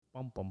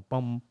Hi,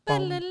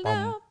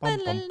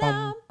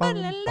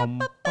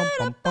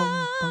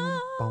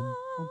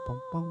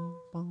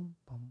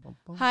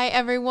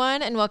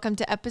 everyone, and welcome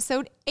to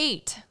episode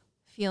 8,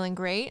 Feeling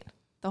Great,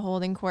 the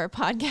Holding Court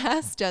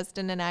podcast.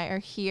 Justin and I are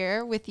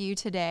here with you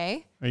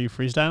today. Are you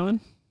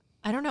freestyling?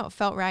 I don't know. It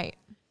felt right.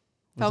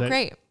 Felt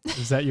great.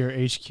 Is that your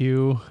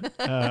HQ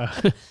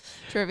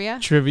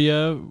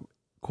Trivia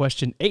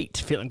question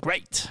 8, feeling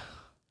great?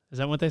 Is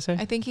that what they say?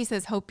 I think he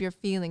says, hope you're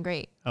feeling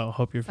great. Oh,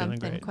 hope you're feeling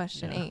Something great.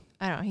 question 8.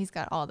 I don't know. He's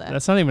got all the...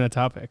 That's not even a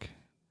topic,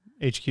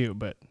 HQ,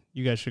 but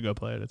you guys should go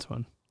play it. It's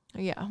fun.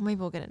 Yeah,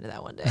 maybe we'll get into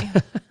that one day.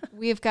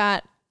 We've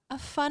got a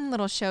fun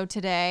little show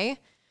today,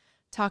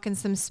 talking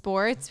some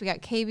sports. We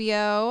got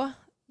KBO,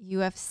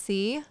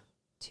 UFC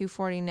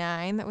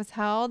 249 that was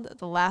held.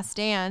 The Last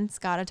Dance,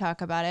 got to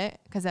talk about it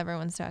because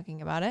everyone's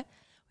talking about it.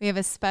 We have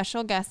a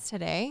special guest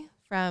today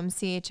from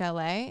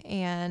CHLA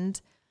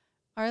and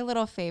our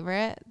little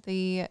favorite,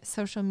 the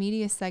social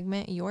media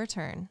segment, Your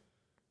Turn.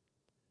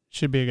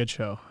 Should be a good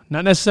show.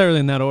 Not necessarily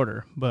in that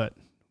order, but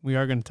we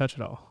are going to touch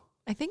it all.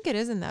 I think it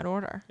is in that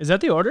order. Is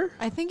that the order?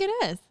 I think it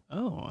is.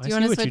 Oh, do you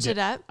want to switch it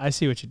up? I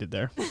see what you did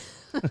there.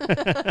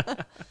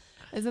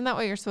 Isn't that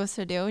what you're supposed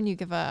to do when you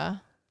give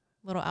a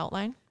little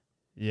outline?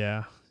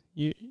 Yeah.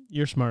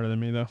 You're smarter than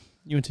me, though.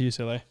 You went to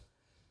UCLA.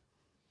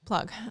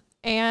 Plug.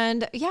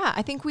 And yeah,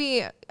 I think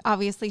we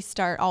obviously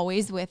start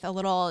always with a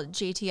little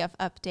JTF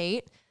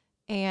update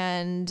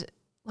and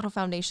little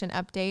foundation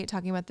update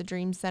talking about the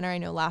Dream Center. I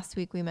know last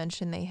week we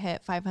mentioned they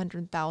hit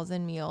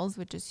 500,000 meals,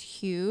 which is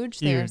huge.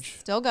 They're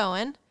still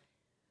going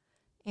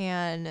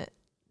and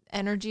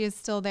energy is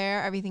still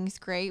there. Everything's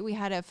great. We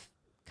had a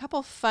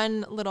couple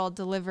fun little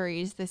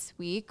deliveries this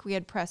week. We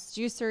had Press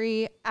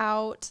Juicery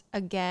out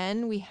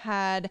again. We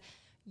had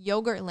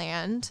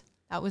Yogurtland.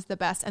 That was the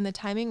best. And the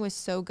timing was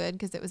so good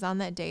because it was on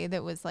that day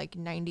that was like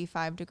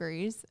 95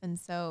 degrees. And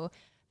so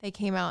they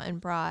came out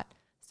and brought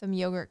some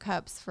yogurt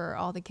cups for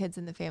all the kids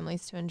and the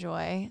families to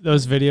enjoy.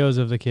 Those videos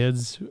of the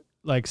kids,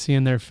 like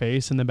seeing their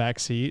face in the back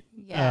seat,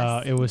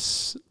 yes. It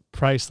was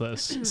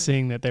priceless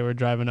seeing that they were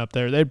driving up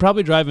there. They'd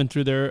probably driven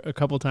through there a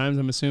couple times,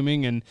 I'm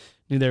assuming, and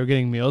knew they were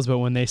getting meals. But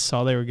when they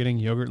saw they were getting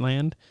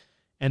Yogurtland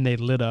and they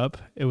lit up,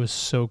 it was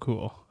so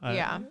cool.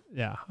 I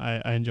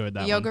enjoyed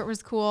that. The yogurt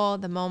was cool.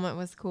 The moment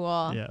was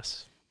cool.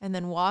 Yes. And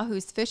then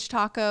Wahoo's Fish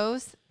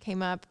Tacos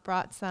came up,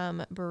 brought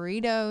some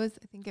burritos,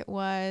 I think it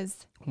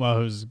was.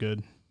 Wahoo's is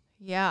good.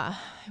 Yeah,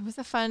 it was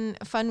a fun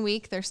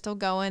week. They're still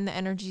going. The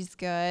energy's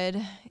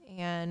good.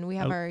 And we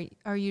have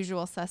our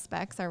usual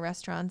suspects, our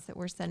restaurants that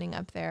we're sending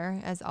up there,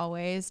 as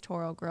always.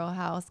 Toro Grill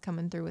House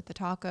coming through with the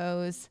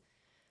tacos.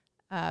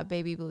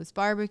 Baby Blues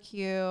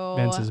Barbecue.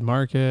 Vince's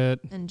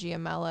Market. And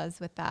Giamella's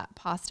with that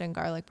pasta and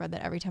garlic bread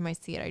that every time I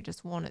see it, I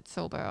just want it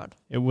so bad.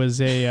 It was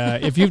a,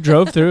 if you've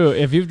drove through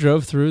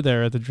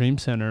there at the Dream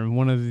Center,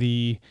 one of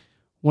the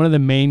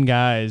main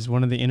guys,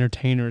 one of the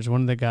entertainers,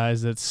 one of the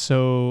guys that's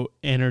so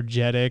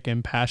energetic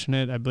and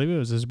passionate. I believe it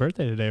was his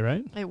birthday today,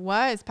 right? It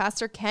was.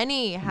 Pastor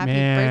Kenny. Happy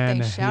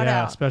birthday. Shout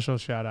out. Special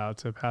shout out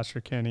to Pastor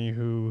Kenny,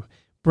 who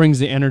brings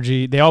the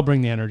energy. They all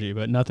bring the energy,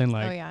 but nothing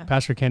like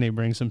Pastor Kenny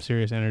brings some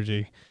serious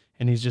energy.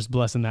 And he's just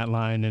blessing that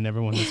line and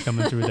everyone that's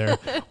coming through there.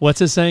 What's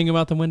his saying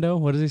about the window?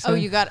 What does he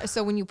say?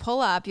 So when you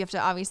pull up, you have to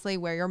obviously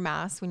wear your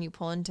mask when you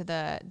pull into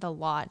the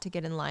lot to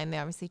get in line. They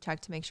obviously check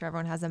to make sure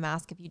everyone has a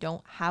mask. If you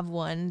don't have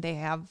one, they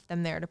have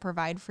them there to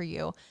provide for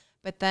you.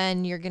 But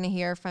then you're going to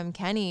hear from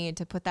Kenny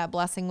to put that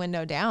blessing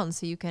window down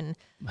so you can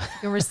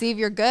receive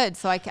your goods.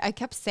 So I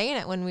kept saying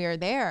it when we were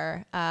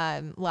there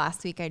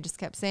last week. I just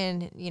kept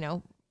saying,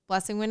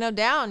 blessing window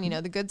down,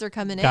 the goods are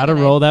coming in. Gotta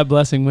roll that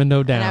blessing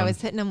window down. And I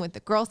was hitting them with the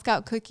Girl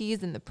Scout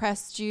cookies and the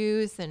pressed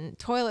juice and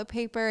toilet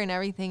paper and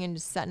everything and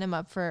just setting them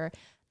up for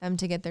them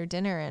to get their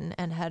dinner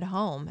and head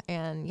home.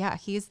 And yeah,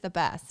 he's the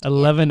best.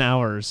 11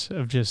 hours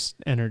of just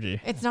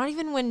energy. It's not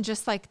even when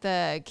just like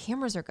the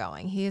cameras are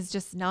going. He is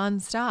just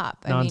nonstop.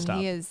 I mean,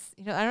 he is,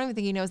 I don't even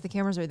think he knows the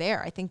cameras are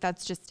there. I think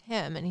that's just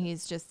him and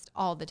he's just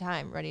all the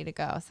time ready to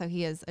go. So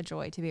he is a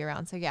joy to be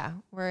around. So yeah,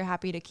 we're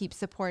happy to keep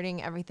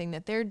supporting everything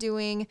that they're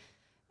doing.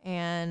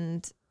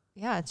 And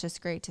yeah, it's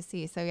just great to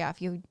see. So yeah,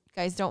 if you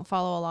guys don't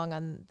follow along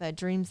on the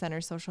Dream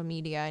Center social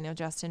media, I know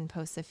Justin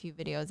posts a few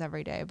videos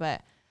every day,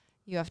 but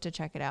you have to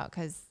check it out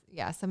because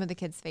yeah, some of the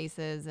kids'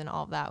 faces and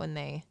all of that when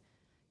they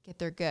get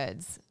their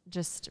goods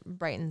just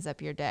brightens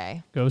up your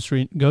day. Go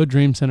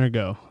Dream Center,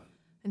 go.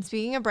 And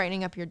speaking of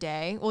brightening up your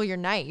day, well, your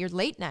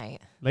late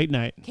night.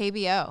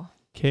 KBO.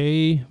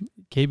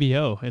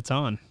 KBO, it's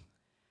on.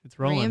 It's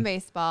rolling. Korean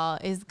baseball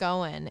is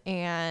going.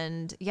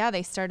 And yeah,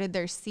 they started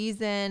their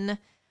season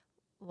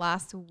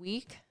last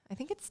week. I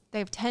think they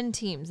have 10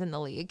 teams in the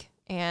league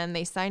and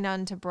they signed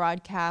on to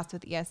broadcast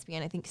with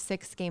ESPN, I think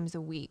 6 games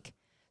a week.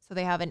 So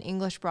they have an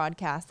English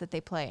broadcast that they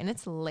play and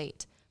it's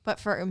late. But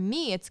for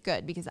me, it's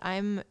good because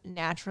I'm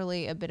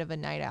naturally a bit of a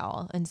night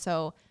owl. And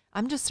so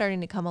I'm just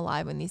starting to come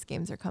alive when these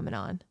games are coming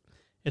on.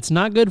 It's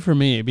not good for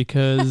me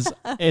because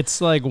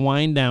it's like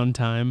wind down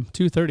time.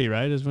 2:30,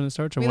 right, is when it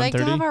starts, or 1:30? We like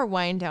to have our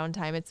wind down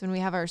time. It's when we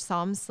have our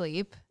Psalm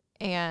sleep.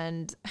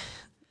 And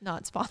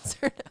not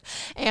sponsored.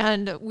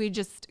 And we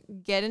just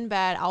get in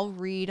bed. I'll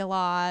read a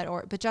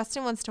lot, but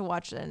Justin wants to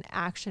watch an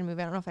action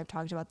movie. I don't know if I've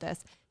talked about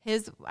this.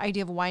 His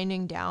idea of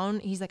winding down,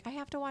 he's like, I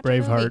have to watch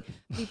a movie.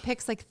 He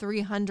picks like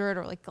 300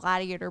 or like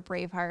Gladiator,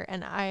 Braveheart.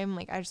 And I'm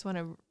like, I just want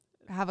to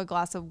have a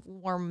glass of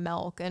warm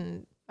milk,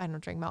 and I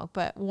don't drink milk,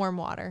 but warm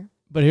water.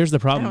 But here's the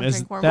problem: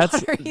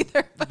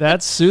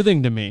 that's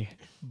soothing to me.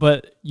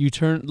 But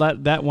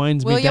that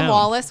winds me down. William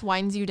Wallace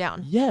winds you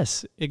down.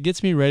 Yes, it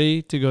gets me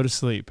ready to go to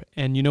sleep.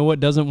 And you know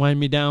what doesn't wind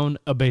me down?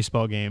 A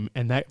baseball game,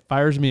 and that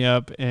fires me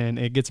up, and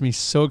it gets me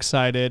so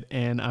excited.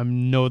 And I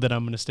know that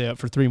I'm going to stay up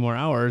for 3 more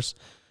hours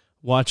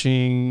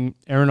watching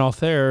Aaron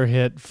Altherr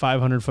hit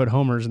 500-foot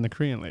homers in the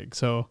Korean League.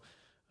 So.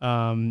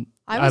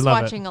 I was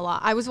watching a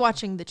lot. I was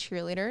watching the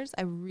cheerleaders.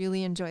 I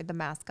really enjoyed the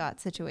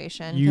mascot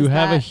situation. You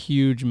have a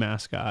huge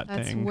mascot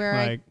thing.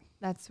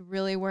 That's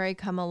really where I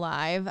come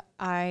alive.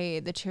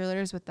 The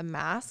cheerleaders with the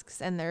masks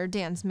and their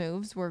dance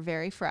moves were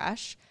very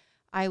fresh.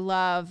 I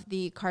love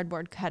the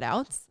cardboard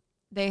cutouts.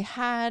 They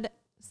had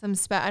some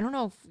I don't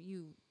know if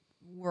you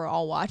were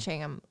all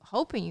watching. I'm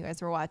hoping you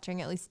guys were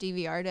watching. At least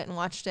DVR'd it and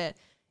watched it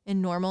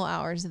in normal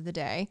hours of the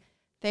day.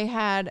 They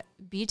had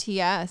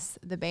BTS,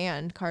 the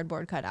band,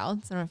 cardboard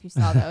cutouts. I don't know if you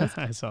saw those.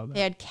 I saw that.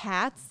 They had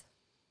cats,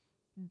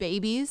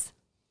 babies.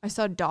 I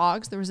saw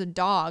dogs. There was a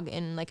dog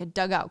in like a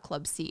dugout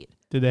club seat.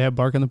 Did they have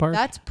Bark in the Park?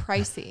 That's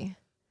pricey.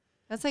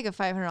 That's like a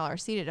 $500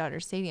 seat at Dodger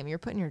Stadium. You're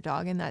putting your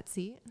dog in that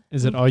seat?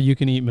 Is it all you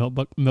can eat milk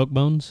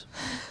bones?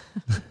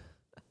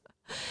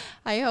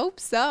 I hope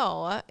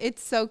so.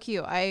 It's so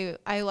cute. I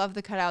love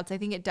the cutouts. I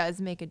think it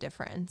does make a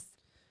difference.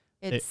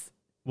 They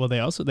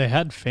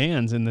had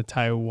fans in the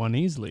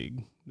Taiwanese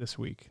league this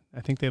week.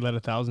 I think they let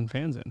 1,000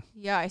 fans in.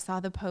 Yeah, I saw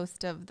the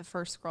post of the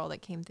first girl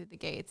that came through the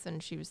gates,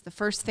 and she was the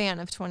first fan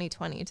of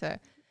 2020 to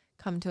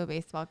come to a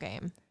baseball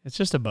game. It's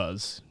just a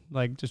buzz.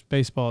 Like, just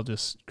baseball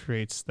just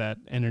creates that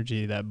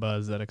energy, that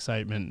buzz, that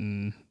excitement,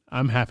 and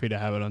I'm happy to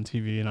have it on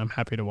TV, and I'm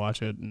happy to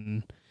watch it.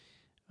 And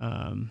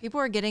people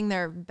were getting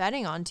their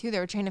betting on too. They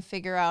were trying to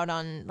figure out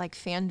on like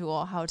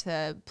FanDuel how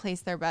to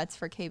place their bets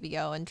for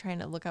KBO and trying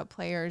to look up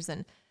players,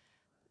 and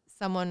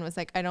someone was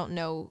like, I don't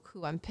know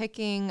who I'm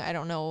picking. I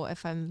don't know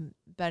if I'm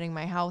betting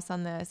my house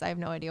on this. I have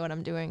no idea what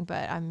I'm doing,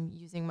 but I'm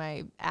using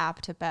my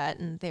app to bet.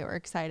 And they were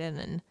excited,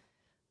 and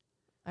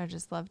I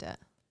just loved it.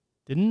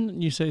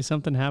 Didn't you say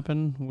something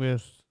happened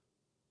with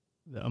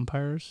the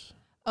umpires?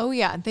 Oh,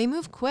 yeah. They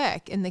move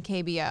quick in the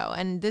KBO.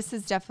 And this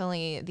is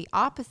definitely the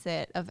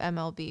opposite of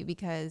MLB,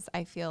 because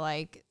I feel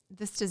like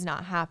this does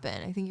not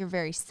happen. I think you're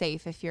very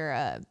safe if you're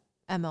a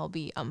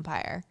MLB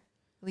umpire.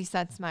 At least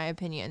that's my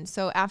opinion.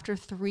 So after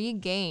 3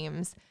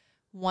 games,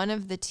 one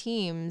of the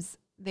teams,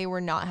 they were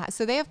not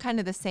so they have kind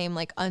of the same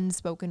like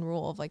unspoken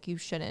rule of like you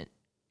shouldn't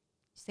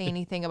say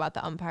anything about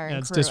the umpire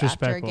and crew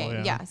after a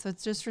game. Yeah, so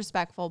it's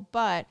disrespectful.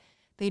 But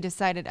they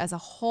decided as a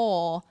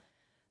whole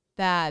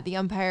that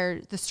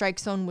the strike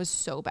zone was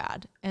so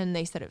bad, and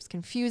they said it was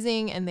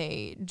confusing, and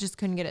they just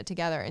couldn't get it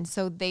together. And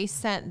so they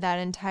sent that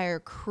entire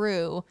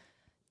crew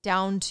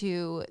down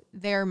to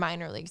their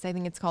minor leagues. I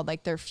think it's called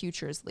like their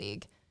Futures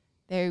League.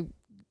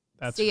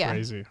 That's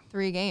crazy.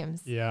 3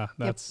 games. Yeah,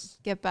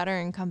 get better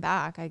and come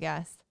back, I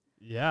guess.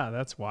 Yeah,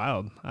 that's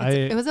wild.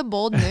 It was a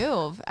bold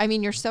move. I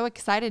mean, you're so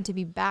excited to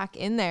be back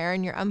in there,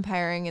 and you're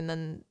umpiring, and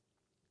then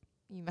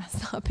you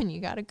mess up and you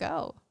got to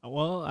go.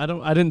 Well, I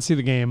didn't see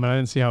the game, and I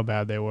didn't see how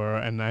bad they were.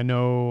 And I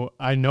know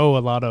a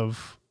lot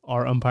of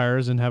our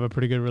umpires and have a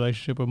pretty good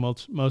relationship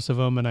with most of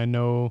them. And I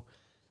know,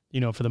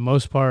 for the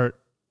most part,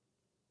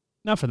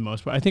 not for the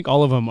most part, I think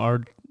all of them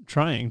are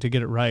trying to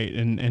get it right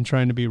and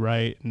trying to be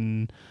right.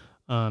 And,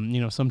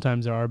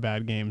 sometimes there are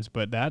bad games,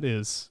 but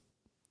that's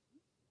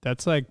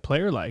like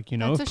player-like,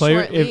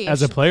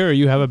 as a player,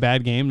 you have a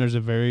bad game, there's a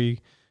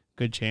very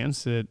good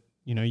chance that,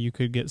 you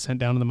could get sent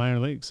down to the minor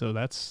league. So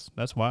that's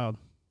wild.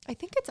 I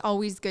think it's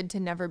always good to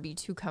never be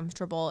too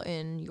comfortable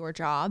in your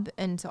job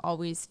and to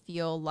always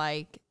feel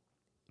like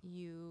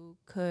you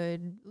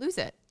could lose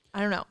it. I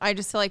don't know. I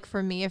just feel like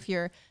for me, if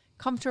you're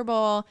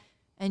comfortable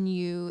and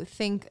you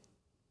think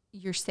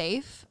you're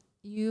safe,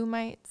 you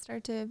might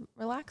start to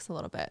relax a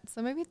little bit.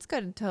 So maybe it's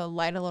good to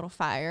light a little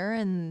fire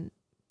and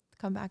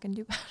come back and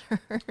do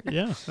better.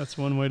 Yeah, that's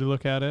one way to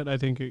look at it. I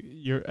think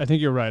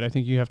you're right. I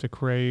think you have to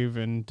crave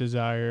and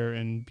desire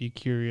and be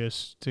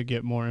curious to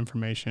get more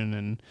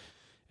information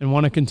and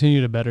want to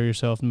continue to better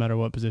yourself no matter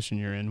what position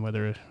you're in,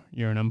 whether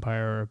you're an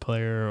umpire or a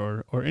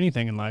player or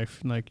anything in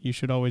life. Like, you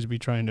should always be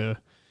trying to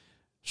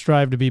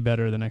strive to be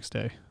better the next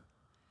day.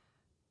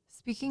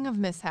 Speaking of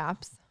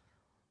mishaps,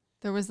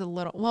 there was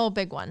a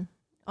big one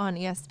on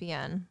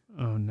ESPN.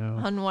 Oh, no.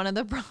 On one of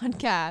the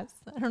broadcasts.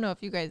 I don't know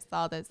if you guys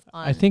saw this.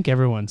 I think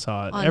everyone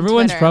saw it.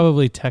 Everyone's Twitter.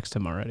 Probably texted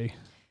him already.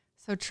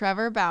 So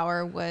Trevor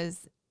Bauer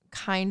was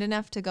kind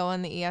enough to go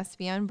on the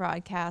ESPN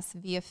broadcast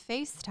via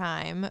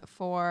FaceTime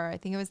for, I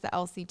think it was the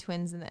LC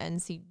Twins and the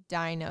NC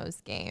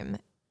Dinos game.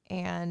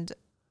 And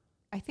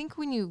I think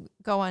when you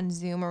go on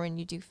Zoom or when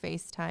you do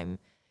FaceTime, I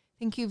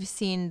think you've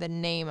seen the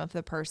name of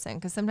the person,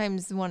 because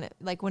sometimes one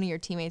of your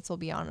teammates will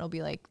be on, it'll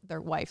be like their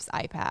wife's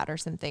iPad or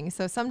something.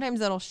 So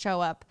sometimes it'll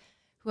show up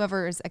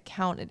whoever's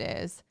account it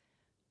is.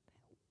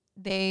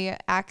 They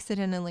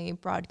accidentally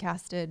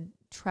broadcasted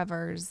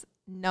Trevor's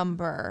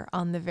number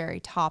on the very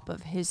top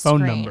of his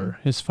phone screen. number.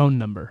 His phone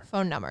number.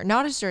 Phone number,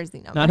 not his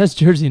jersey number. Not his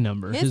jersey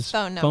number. His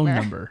phone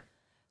number.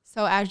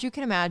 So as you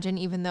can imagine,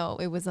 even though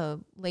it was a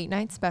late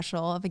night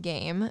special of a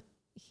game,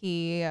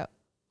 he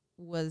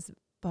was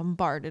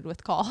bombarded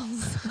with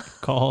calls.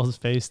 Calls,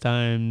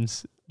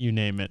 FaceTimes, you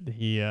name it.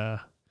 He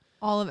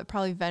all of it,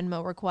 probably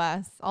Venmo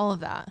requests, all of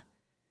that.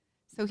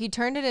 So he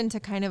turned it into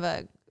kind of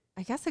a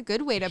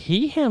good way to...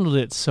 He handled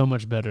it so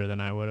much better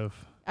than I would have.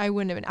 I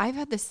wouldn't have been. I've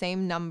had the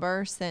same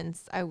number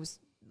since I was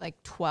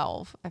like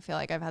 12. I feel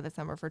like I've had this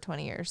number for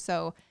 20 years.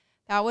 So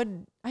that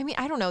would... I mean,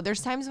 I don't know.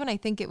 There's times when I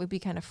think it would be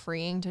kind of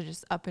freeing to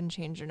just up and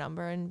change your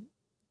number and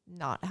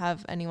not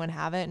have anyone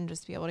have it and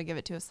just be able to give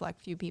it to a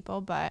select few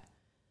people. But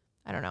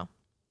I don't know.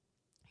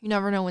 You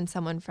never know when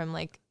someone from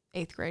like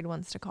 8th grade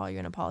wants to call you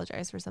and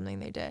apologize for something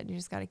they did. You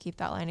just got to keep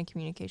that line of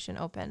communication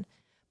open.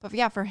 But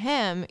yeah, for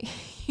him,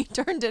 he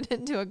turned it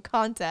into a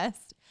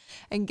contest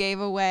and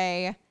gave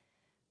away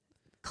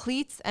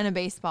cleats and a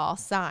baseball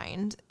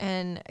signed.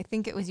 And I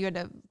think it was you had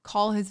to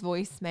call his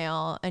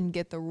voicemail and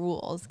get the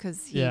rules,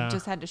 because he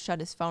just had to shut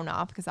his phone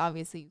off, because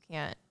obviously you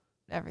can't,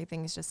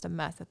 everything's just a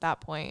mess at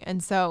that point.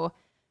 And so,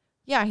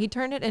 yeah, he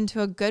turned it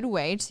into a good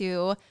way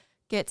to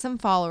get some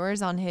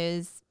followers on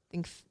his, I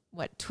think,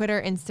 Twitter,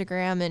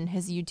 Instagram, and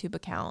his YouTube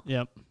account.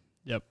 Yep.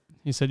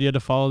 He said you had to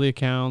follow the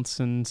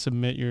accounts and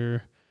submit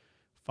your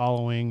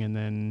following, and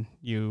then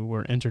you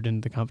were entered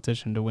into the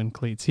competition to win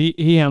cleats.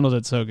 He handled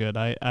it so good.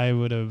 I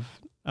would have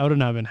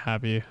not been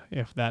happy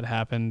if that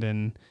happened.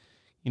 And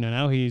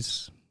now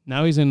he's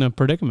in a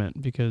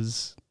predicament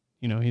because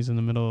he's in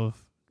the middle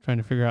of trying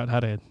to figure out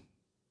how to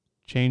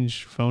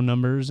change phone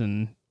numbers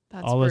and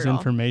all this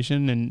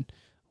information. And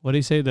what do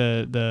you say,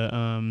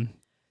 the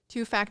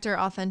two-factor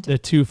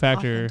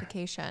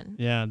authentication.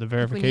 Yeah, the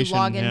verification.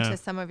 Like when you log into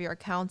some of your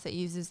accounts, it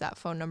uses that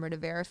phone number to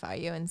verify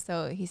you. And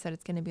so he said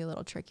it's going to be a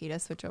little tricky to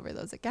switch over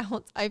those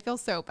accounts. I feel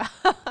so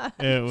bad.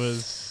 It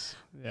was,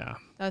 yeah.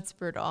 That's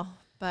brutal.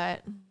 But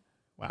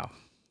wow.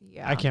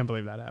 Yeah. I can't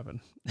believe that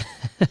happened.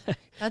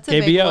 That's a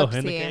big whoopsie.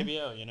 And the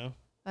KBO,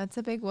 That's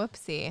a big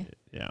whoopsie.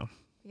 Yeah.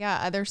 Yeah,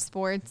 other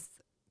sports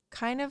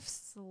kind of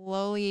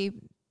slowly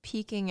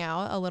peaking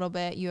out a little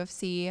bit.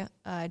 UFC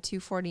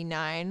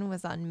 249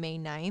 was on May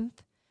 9th,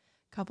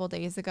 a couple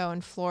days ago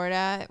in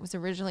Florida. It was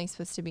originally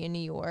supposed to be in New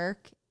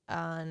York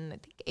on, I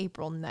think,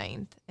 April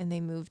 9th, and they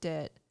moved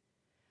it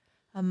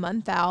a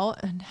month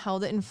out and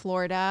held it in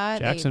Florida.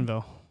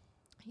 Jacksonville.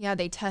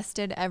 They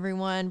tested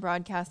everyone,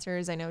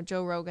 broadcasters. I know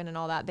Joe Rogan and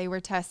all that. They were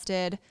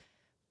tested.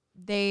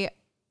 It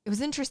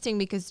was interesting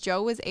because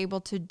Joe was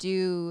able to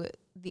do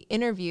the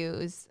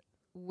interviews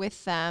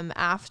with them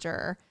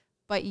after,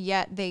 but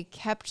yet they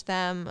kept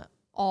them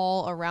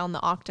all around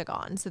the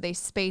octagon. So they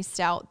spaced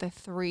out the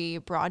 3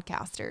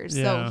 broadcasters.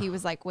 Yeah. So he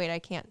was like, wait, I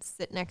can't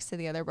sit next to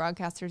the other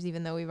broadcasters,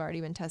 even though we've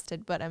already been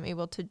tested, but I'm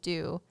able to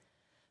do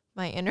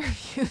my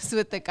interviews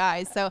with the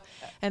guys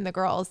and the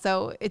girls.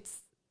 So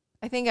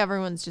I think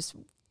everyone's just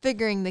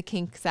figuring the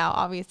kinks out.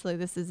 Obviously,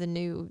 this is a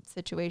new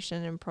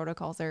situation and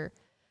protocols are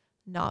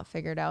not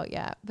figured out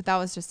yet. But that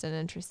was just an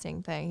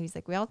interesting thing. He's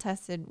like, we all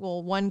tested.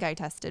 Well, one guy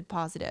tested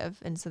positive,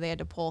 and so they had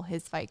to pull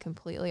his fight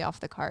completely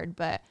off the card.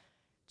 But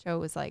Joe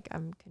was like,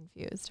 I'm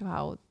confused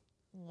how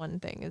one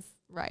thing is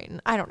right.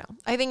 And I don't know.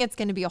 I think it's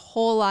going to be a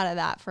whole lot of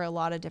that for a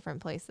lot of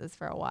different places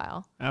for a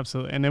while.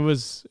 Absolutely. And it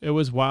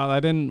was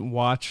wild.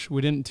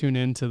 We didn't tune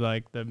into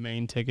like the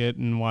main ticket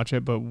and watch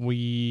it, but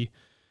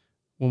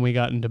when we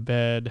got into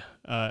bed,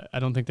 I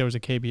don't think there was a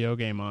KBO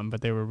game on,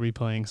 but they were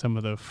replaying some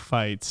of the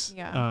fights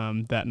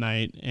that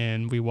night,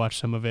 and we watched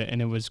some of it,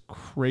 and it was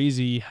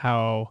crazy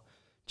how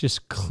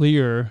just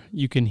clear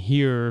you can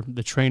hear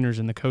the trainers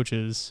and the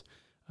coaches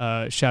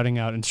shouting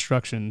out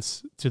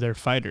instructions to their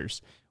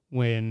fighters.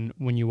 When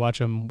you watch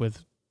them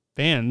with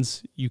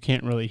fans, you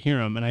can't really hear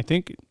them. And I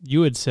think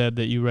you had said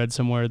that you read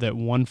somewhere that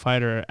one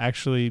fighter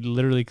actually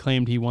literally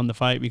claimed he won the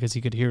fight because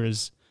he could hear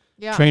his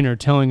trainer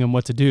telling him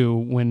what to do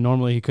when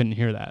normally he couldn't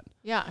hear that.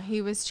 Yeah,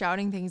 he was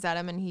shouting things at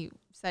him and he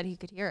said he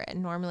could hear it.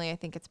 And normally I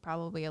think it's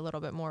probably a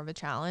little bit more of a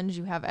challenge.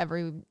 You have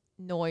every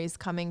noise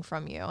coming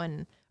from you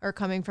or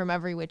coming from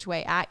every which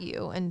way at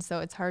you. And so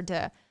it's hard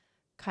to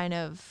kind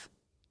of,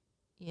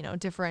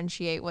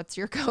 differentiate what's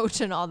your coach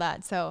and all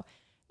that. So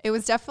it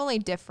was definitely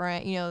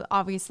different.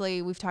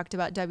 Obviously we've talked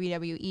about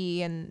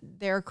WWE and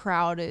their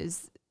crowd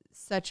is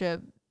such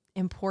a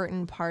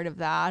important part of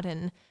that.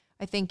 And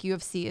I think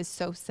UFC is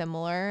so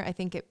similar. I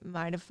think it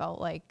might have felt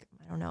like,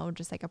 I don't know,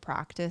 just like a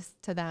practice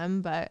to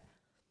them, but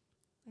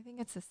I think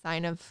it's a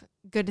sign of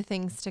good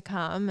things to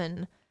come.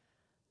 And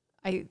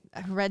I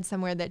read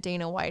somewhere that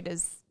Dana White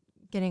is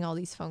getting all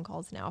these phone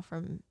calls now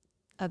from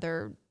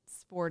other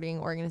sporting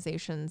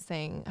organizations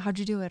saying, how'd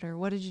you do it? Or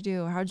what did you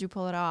do? Or how'd you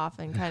pull it off?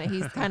 And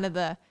he's kind of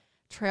the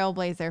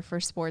trailblazer for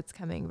sports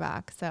coming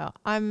back. So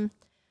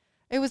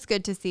it was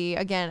good to see.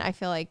 Again, I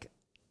feel like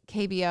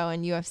KBO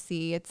and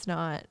UFC. It's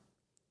not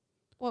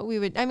what we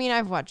would. I mean,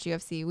 I've watched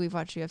UFC. We've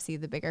watched UFC,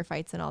 the bigger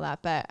fights and all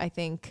that. But I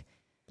think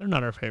They're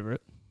not our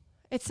favorite.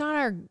 it's not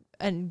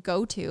our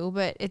go-to,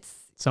 but it's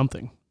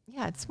Something.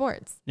 yeah, it's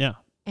sports. Yeah.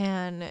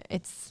 And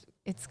it's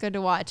good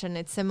to watch. And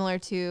it's similar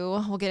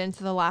to, we'll get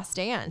into The Last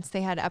Dance.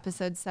 They had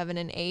episodes 7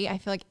 and 8. I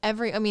feel like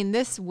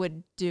this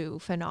would do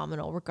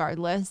phenomenal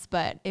regardless,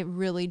 but it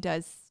really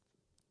does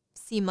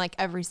seem like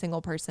every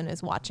single person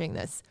is watching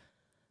this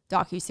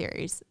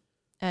docuseries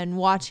and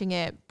watching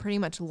it pretty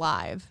much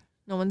live.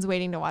 No one's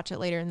waiting to watch it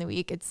later in the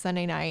week. It's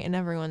Sunday night and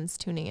everyone's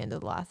tuning into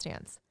The Last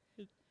Dance.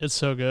 It's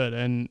so good.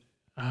 And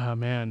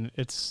man,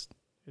 it's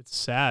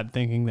sad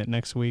thinking that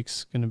next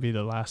week's going to be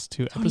the last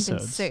 2 episodes. Don't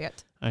even say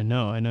it. I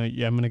know.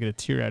 Yeah, I'm going to get a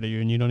tear out of you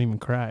and you don't even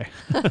cry.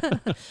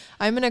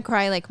 I'm going to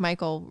cry like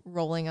Michael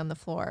rolling on the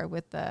floor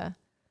with the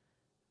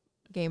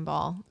game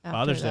ball.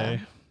 Father's Day.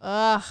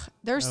 Ugh,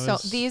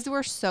 these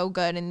were so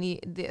good. And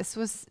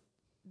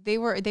they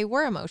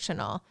were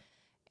emotional.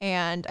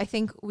 And I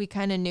think we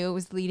kind of knew it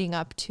was leading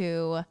up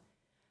to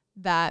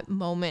that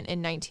moment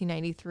in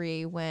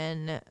 1993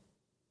 when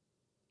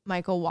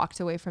Michael walked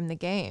away from the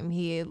game.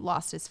 He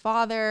lost his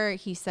father.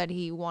 He said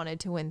he wanted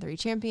to win 3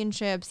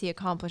 championships. He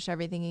accomplished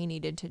everything he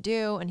needed to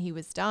do and he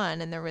was done.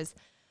 And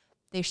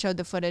they showed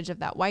the footage of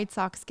that White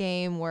Sox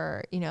game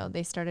where,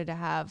 they started to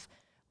have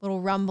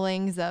little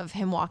rumblings of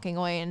him walking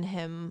away and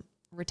him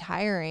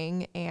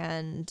retiring,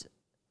 and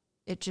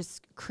it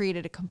just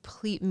created a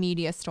complete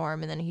media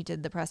storm. And then he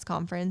did the press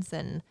conference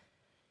and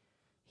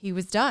he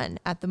was done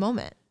at the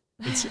moment.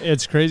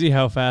 It's crazy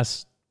how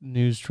fast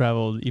news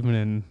traveled even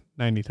in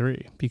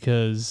 93,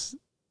 because,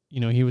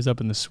 he was up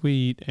in the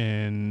suite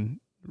and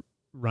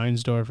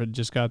Reinsdorf had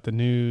just got the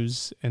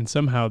news, and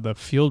somehow the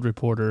field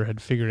reporter had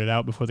figured it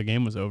out before the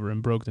game was over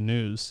and broke the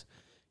news,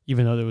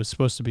 even though it was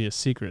supposed to be a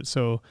secret.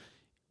 So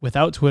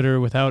without Twitter,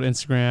 without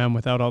Instagram,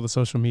 without all the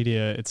social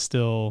media, it's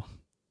still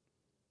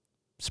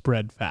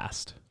spread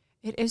fast.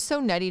 It is so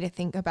nutty to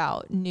think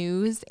about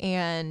news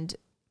and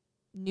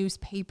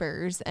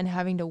newspapers and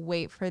having to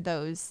wait for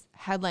those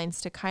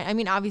headlines to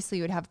obviously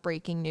you would have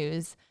breaking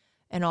news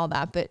and all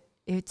that, but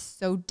it's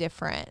so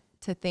different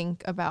to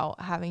think about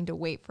having to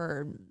wait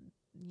for,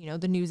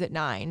 the news at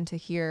 9 to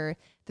hear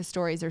the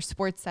stories, or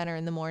Sports Center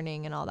in the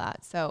morning and all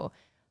that. So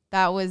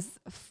that was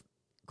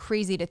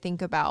crazy to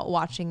think about,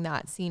 watching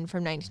that scene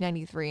from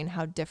 1993 and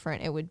how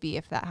different it would be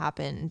if that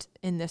happened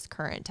in this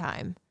current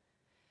time.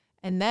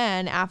 And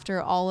then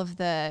after all of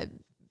the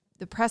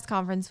press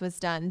conference was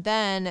done,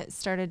 then it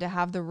started to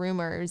have the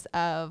rumors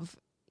of,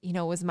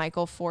 was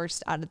Michael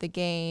forced out of the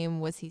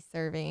game? Was he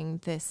serving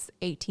this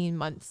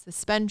 18-month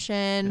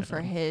suspension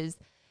for his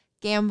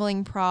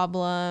gambling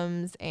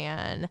problems?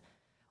 And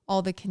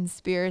all the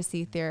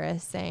conspiracy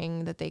theorists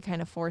saying that they kind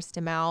of forced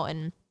him out.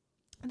 And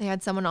they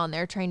had someone on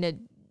there trying to,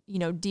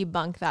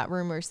 debunk that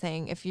rumor,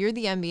 saying, if you're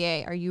the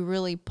NBA, are you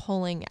really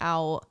pulling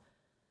out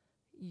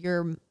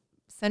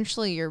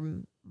essentially your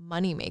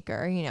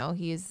moneymaker?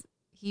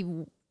 He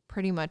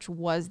pretty much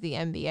was the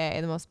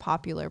NBA, the most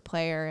popular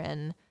player.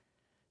 And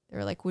they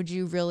were like, would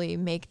you really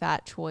make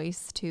that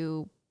choice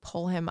to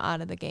pull him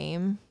out of the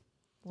game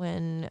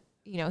when,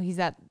 he's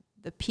at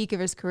the peak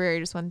of his career? He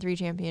just won 3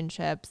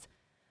 championships,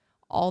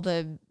 all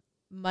the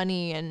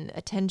money and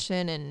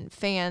attention and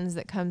fans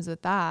that comes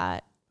with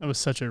that. That was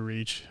such a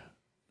reach.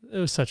 It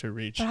was such a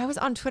reach. But I was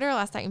on Twitter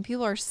last night and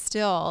people are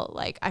still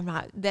like,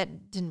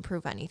 that didn't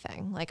prove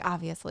anything. Like,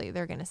 obviously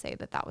they're going to say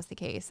that was the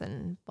case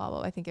and blah,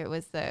 blah. I think it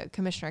was the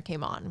commissioner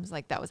came on and was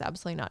like, that was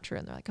absolutely not true.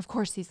 And they're like, of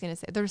course he's going to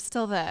say. There's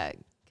still the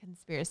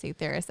conspiracy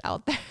theorists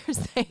out there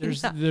saying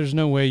there's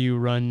no way you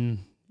run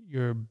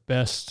your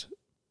best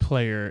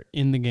player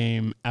in the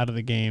game out of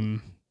the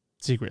game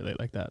secretly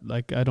like that.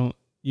 Like,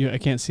 I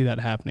can't see that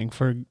happening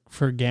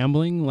for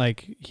gambling.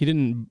 Like,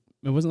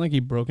 it wasn't like he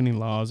broke any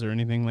laws or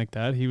anything like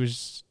that. He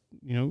was,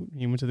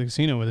 he went to the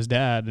casino with his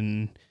dad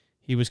and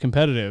he was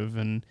competitive,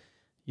 and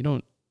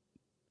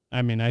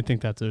I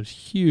think that's a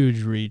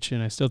huge reach,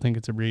 and I still think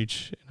it's a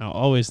reach, and I'll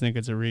always think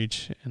it's a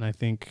reach. And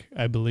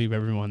I believe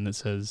everyone that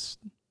says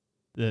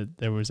that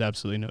there was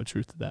absolutely no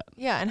truth to that.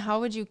 Yeah. And how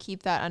would you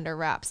keep that under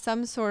wraps?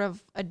 Some sort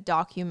of a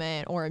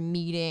document or a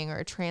meeting or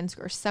a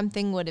transcript or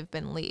something would have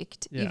been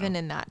leaked even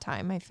in that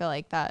time. I feel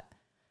like that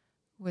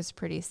was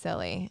pretty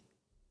silly.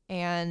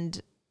 And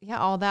yeah,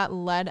 all that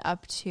led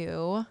up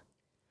to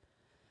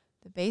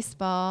the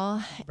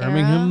baseball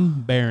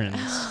Birmingham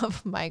Barons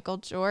of Michael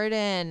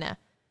Jordan.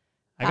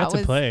 I got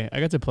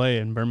to play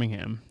in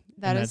Birmingham.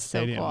 That is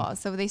so cool.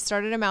 So they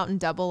started him out in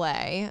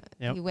AA.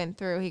 Yep. He went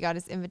through, he got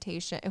his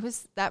invitation. It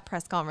was that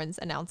press conference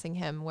announcing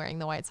him wearing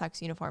the White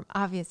Sox uniform.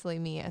 Obviously,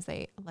 me as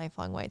a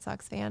lifelong White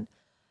Sox fan,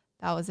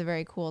 that was a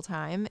very cool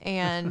time.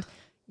 And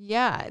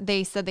yeah,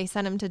 they said they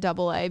sent him to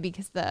AA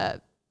because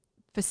the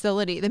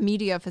facility, the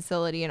media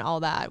facility and all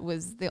that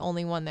was the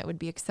only one that would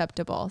be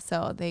acceptable.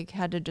 So they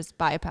had to just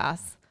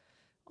bypass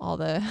all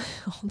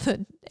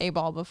the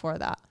A-ball before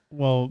that.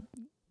 Well,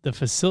 the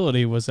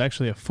facility was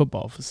actually a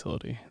football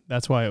facility.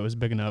 That's why it was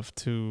big enough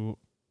to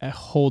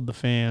hold the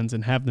fans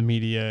and have the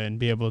media and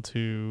be able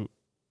to,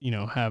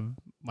 have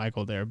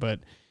Michael there, but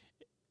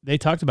they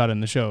talked about it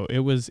in the show. It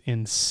was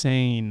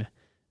insane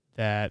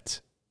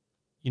that,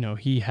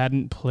 he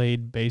hadn't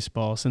played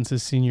baseball since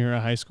his senior year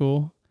of high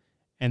school.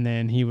 And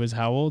then he was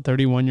how old?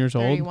 31 years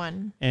old.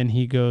 31. And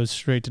he goes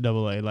straight to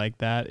AA. Like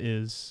that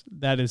is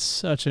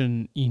such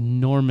an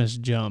enormous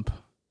jump.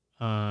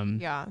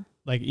 Yeah.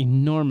 Like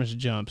enormous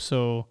jump.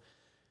 So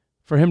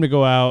for him to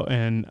go out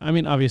and, I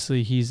mean,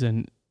 obviously he's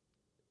an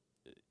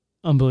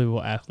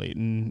unbelievable athlete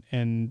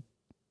and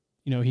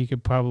he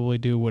could probably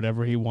do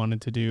whatever he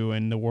wanted to do.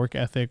 And the work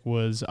ethic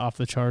was off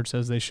the charts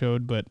as they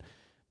showed. But,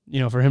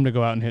 for him to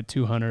go out and hit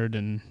 200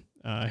 and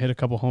hit a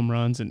couple home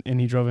runs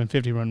and he drove in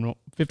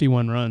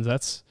 51 runs.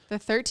 That's the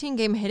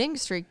 13-game hitting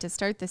streak to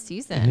start the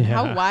season. Yeah.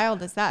 How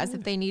wild is that? As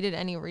if they needed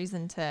any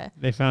reason to.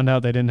 They found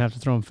out they didn't have to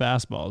throw him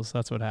fastballs.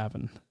 That's what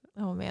happened.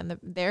 Oh man,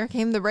 there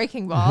came the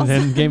breaking balls.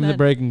 Then came the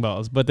breaking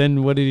balls. But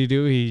then what did he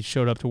do? He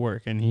showed up to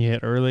work and he hit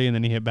early and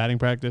then he hit batting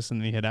practice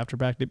and then he hit after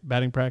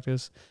batting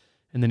practice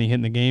and then he hit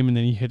in the game and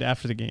then he hit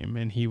after the game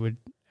and he would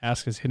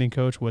ask his hitting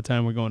coach what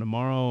time we're going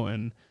tomorrow,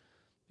 and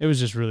it was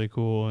just really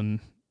cool. And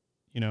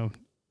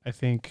I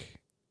think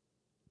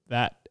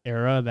that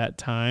era, that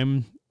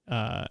time,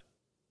 I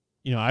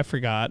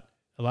forgot.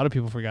 A lot of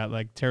people forgot.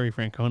 Like Terry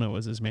Francona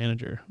was his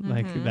manager. Mm-hmm.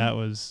 Like that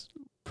was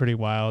pretty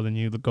wild. And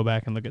you go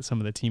back and look at some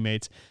of the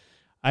teammates.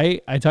 I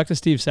talked to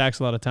Steve Sachs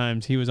a lot of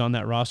times. He was on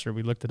that roster.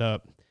 We looked it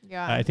up.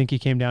 Yeah. I think he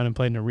came down and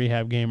played in a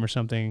rehab game or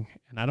something.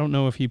 And I don't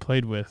know if he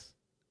played with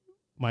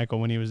Michael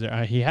when he was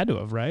there. He had to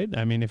have, right?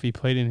 I mean, if he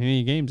played in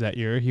any games that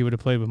year, he would have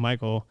played with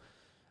Michael.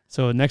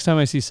 So next time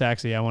I see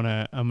Saxy, I'm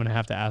gonna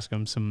have to ask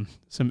him some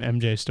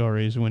MJ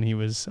stories when he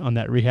was on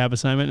that rehab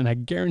assignment. And I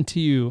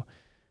guarantee you,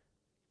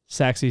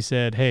 Saxy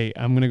said, "Hey,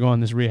 I'm gonna go on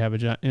this rehab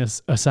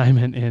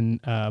assignment in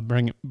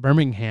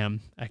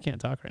Birmingham. I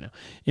can't talk right now.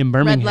 In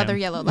Birmingham, Red leather,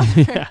 yellow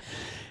leather. yeah.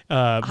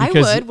 I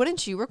would.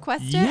 Wouldn't you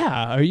request it?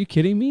 Yeah. Are you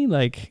kidding me?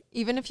 Like,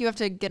 even if you have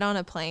to get on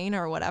a plane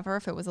or whatever,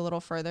 if it was a little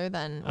further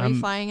than, are you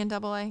flying in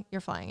AA?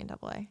 You're flying in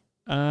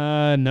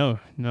AA. No,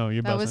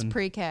 you're busing. That was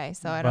pre-K,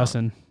 so I don't.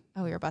 Bussing.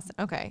 Oh, you're bussing.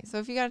 Okay. So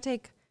if you got to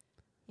take,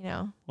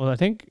 Well, I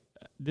think,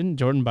 didn't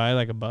Jordan buy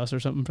like a bus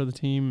or something for the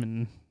team?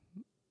 And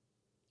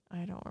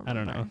I don't remember. I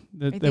don't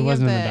know. That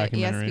wasn't of in the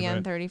documentary.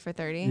 ESPN 30 for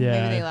 30. Yeah.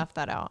 Maybe they left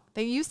that out.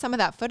 They used some of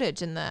that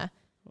footage in the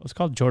It's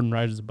called Jordan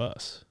Rides the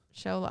Bus.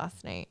 show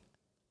last night.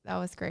 That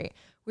was great.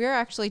 We were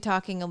actually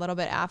talking a little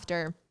bit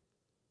after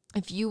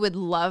if you would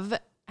love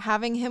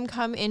having him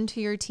come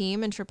into your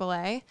team in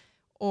AAA,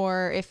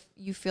 or if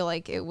you feel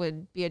like it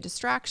would be a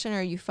distraction,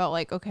 or you felt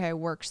like, okay, I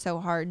worked so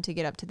hard to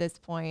get up to this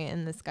point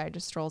and this guy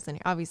just strolls in.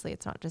 Obviously,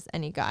 it's not just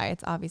any guy.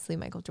 It's obviously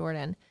Michael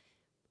Jordan.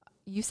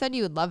 You said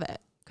you would love it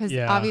because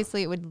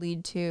obviously it would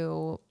lead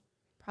to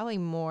probably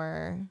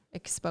more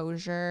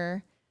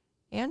exposure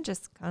and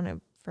just kind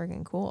of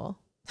friggin' cool.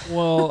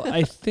 Well,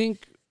 I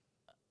think,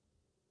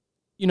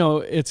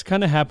 it's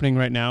kind of happening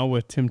right now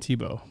with Tim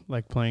Tebow,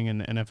 like playing in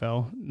the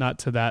NFL. Not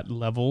to that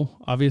level,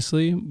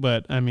 obviously,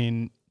 but I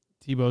mean,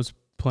 Tebow's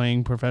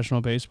playing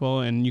professional baseball,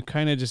 and you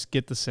kind of just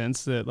get the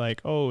sense that like,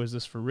 oh, is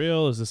this for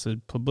real? Is this a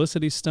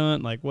publicity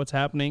stunt? Like, what's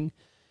happening?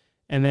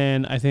 And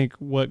then I think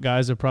what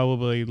guys have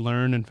probably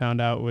learned and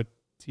found out with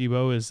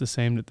Tebow is the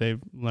same that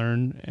they've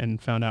learned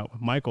and found out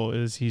with Michael,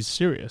 is he's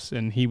serious,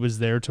 and he was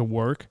there to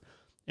work,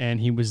 and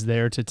he was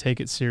there to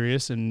take it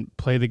serious and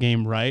play the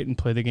game right and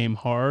play the game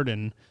hard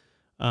and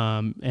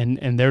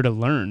there to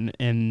learn.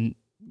 And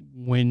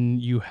when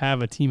you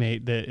have a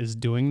teammate that is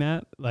doing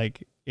that,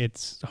 like,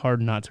 it's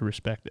hard not to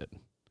respect it.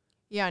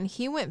 Yeah, and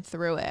he went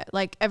through it.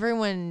 Like,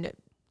 everyone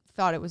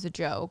thought it was a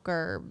joke,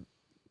 or,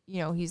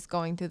 he's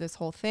going through this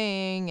whole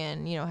thing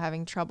and,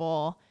 having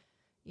trouble,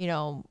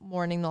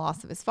 mourning the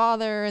loss of his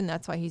father, and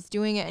that's why he's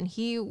doing it. And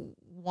he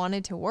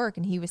wanted to work,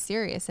 and he was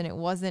serious, and it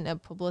wasn't a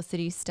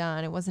publicity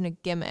stunt. It wasn't a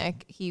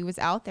gimmick. He was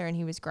out there and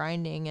he was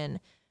grinding, and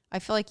I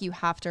feel like you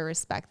have to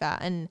respect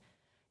that. And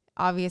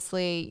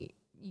obviously,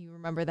 you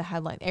remember the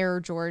headline, Air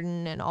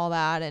Jordan and all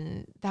that,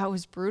 and that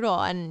was brutal.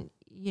 And,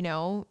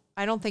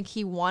 I don't think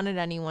he wanted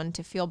anyone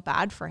to feel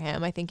bad for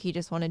him. I think he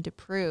just wanted to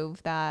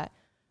prove that,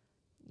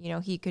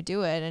 he could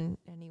do it, and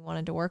he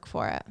wanted to work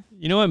for it.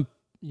 You know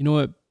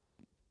what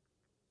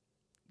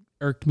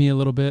irked me a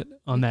little bit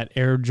on that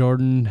Air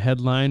Jordan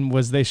headline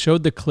was they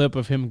showed the clip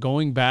of him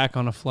going back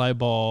on a fly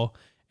ball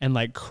and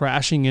like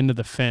crashing into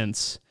the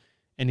fence,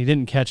 and he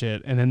didn't catch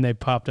it. And then they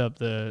popped up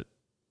the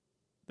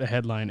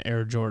headline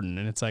Air Jordan,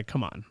 and it's like,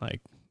 come on,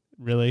 like,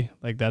 really?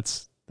 Like,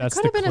 that's it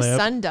could have been a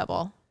sun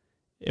double.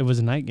 It was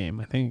a night game,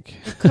 I think.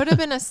 It could have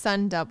been a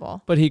sun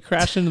double. But he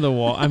crashed into the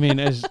wall. I mean,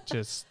 it's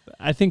just,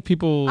 I think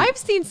people... I've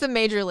seen some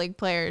major league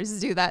players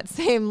do that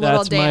same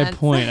little dance. That's my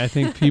point. I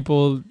think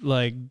people,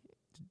 like,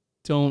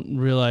 don't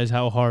realize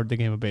how hard the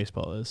game of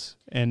baseball is,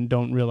 and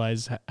don't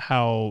realize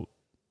how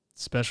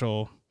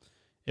special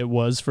it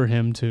was for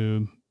him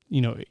to,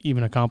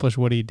 even accomplish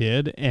what he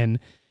did. And,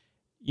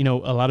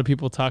 a lot of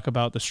people talk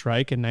about the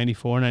strike in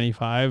 94,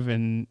 95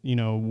 and,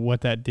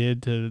 what that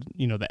did to,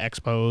 the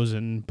Expos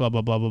and blah,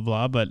 blah, blah, blah,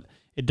 blah. But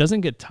it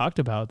doesn't get talked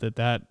about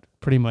that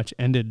pretty much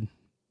ended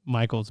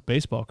Michael's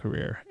baseball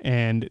career.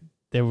 And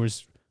there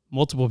was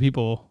multiple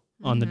people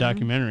on the Mhm.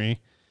 documentary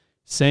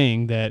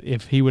saying that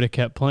if he would have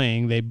kept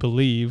playing, they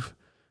believe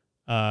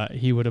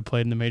he would have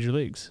played in the major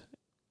leagues.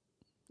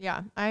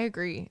 Yeah, I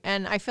agree.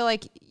 And I feel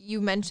like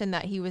you mentioned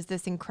that he was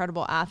this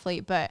incredible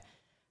athlete, but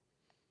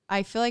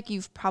I feel like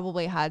you've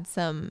probably had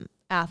some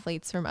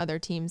athletes from other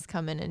teams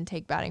come in and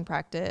take batting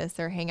practice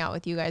or hang out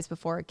with you guys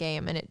before a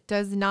game, and it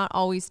does not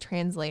always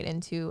translate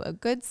into a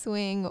good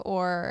swing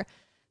or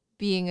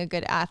being a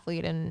good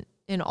athlete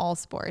in all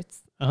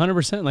sports.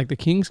 100%. Like the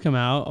Kings come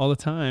out all the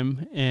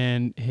time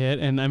and hit.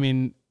 And I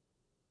mean,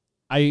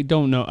 I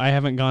don't know. I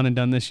haven't gone and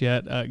done this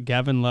yet.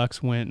 Gavin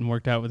Lux went and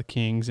worked out with the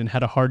Kings and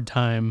had a hard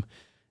time,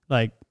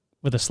 like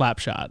with a slap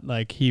shot.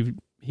 Like he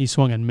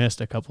swung and missed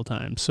a couple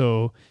times.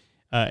 So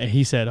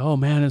he said, "Oh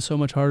man, it's so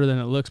much harder than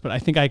it looks." But I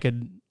think I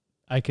could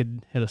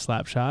hit a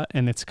slap shot,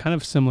 and it's kind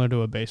of similar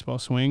to a baseball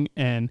swing.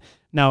 And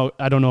now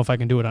I don't know if I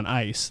can do it on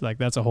ice. Like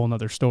that's a whole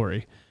nother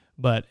story.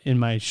 But in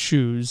my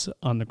shoes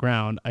on the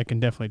ground, I can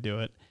definitely do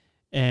it.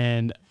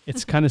 And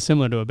it's kind of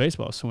similar to a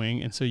baseball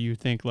swing. And so you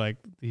think like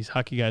these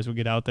hockey guys would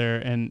get out there,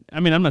 and I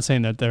mean, I'm not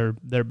saying that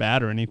they're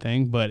bad or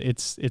anything, but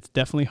it's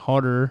definitely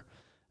harder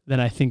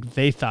than I think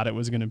they thought it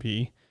was going to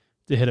be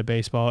to hit a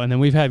baseball. And then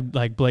we've had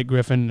like Blake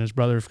Griffin and his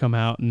brother have come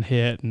out and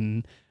hit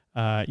and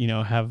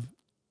have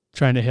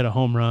trying to hit a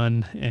home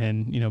run,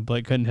 and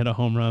Blake couldn't hit a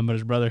home run, but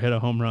his brother hit a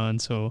home run.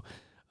 So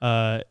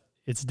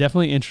it's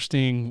definitely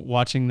interesting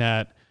watching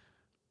that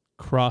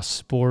cross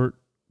sport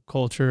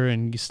culture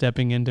and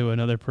stepping into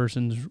another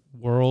person's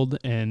world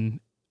and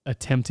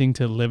attempting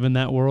to live in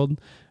that world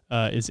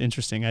is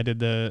interesting. I did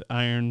the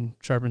iron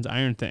sharpens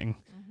iron thing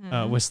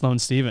with Sloane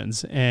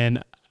Stephens,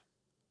 and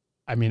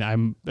I mean,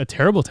 I'm a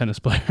terrible tennis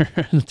player,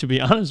 to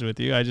be honest with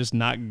you. I'm just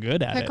not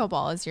good at it.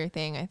 Pickleball is your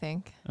thing, I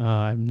think.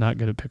 I'm not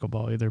good at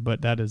pickleball either,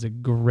 but that is a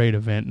great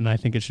event, and I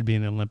think it should be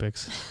in the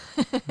Olympics.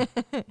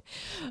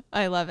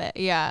 I love it.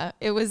 Yeah.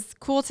 It was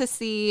cool to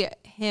see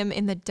him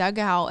in the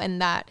dugout,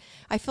 and that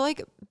I feel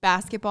like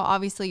basketball,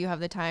 obviously you have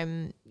the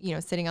time,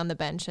 sitting on the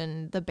bench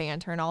and the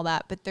banter and all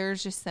that, but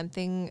there's just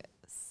something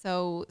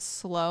so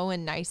slow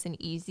and nice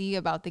and easy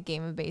about the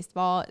game of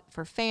baseball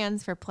for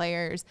fans, for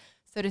players.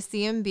 So to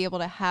see him be able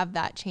to have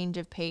that change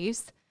of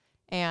pace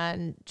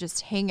and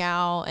just hang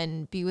out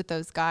and be with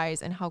those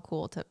guys, and how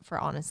cool for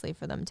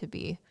them to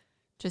be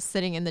just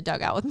sitting in the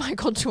dugout with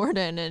Michael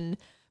Jordan and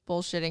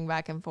bullshitting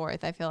back and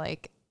forth. I feel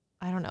like,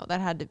 I don't know,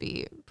 that had to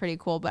be pretty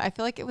cool, but I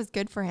feel like it was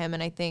good for him.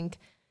 And I think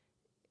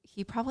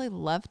he probably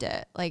loved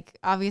it. Like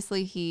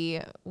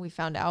obviously we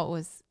found out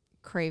was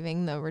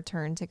craving the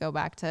return to go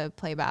back to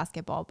play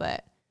basketball,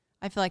 but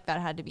I feel like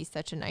that had to be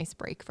such a nice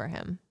break for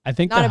him. I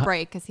think not a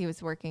break because he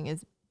was working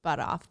his butt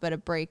off, but a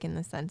break in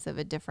the sense of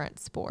a different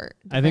sport.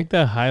 I think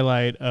the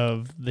highlight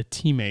of the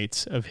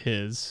teammates of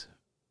his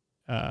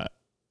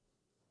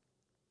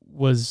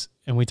was,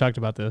 and we talked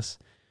about this,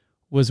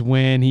 was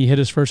when he hit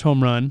his first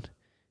home run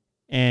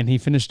and he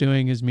finished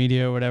doing his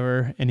media or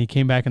whatever, and he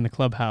came back in the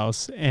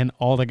clubhouse and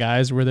all the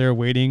guys were there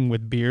waiting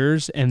with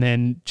beers and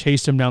then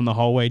chased him down the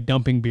hallway,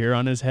 dumping beer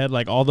on his head.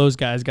 Like all those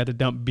guys got to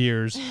dump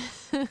beers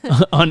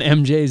on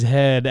MJ's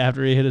head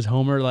after he hit his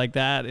homer. Like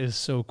that is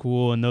so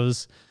cool. And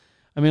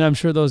I'm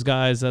sure those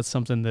guys, that's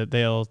something that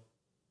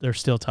they're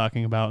still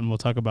talking about and we'll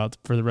talk about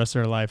for the rest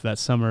of their life. That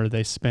summer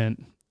they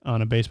spent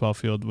on a baseball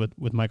field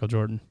with Michael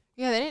Jordan.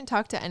 Yeah, they didn't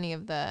talk to any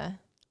of the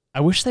I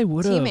wish they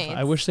would have. teammates.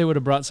 I wish they would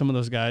have brought some of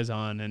those guys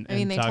on and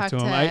they talked to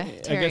them.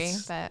 Terry, I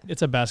guess but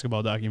it's a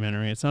basketball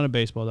documentary. It's not a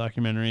baseball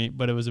documentary,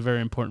 but it was a very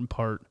important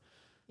part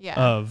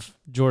yeah. of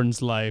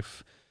Jordan's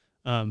life.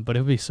 But it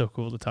would be so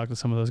cool to talk to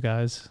some of those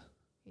guys.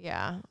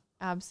 Yeah,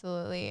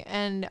 absolutely.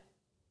 And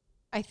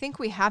I think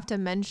we have to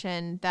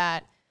mention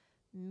that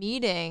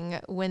meeting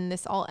when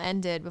this all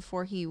ended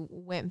before he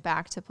went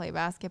back to play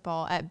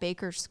basketball at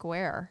Baker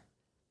Square.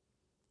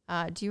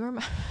 Do you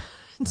remember?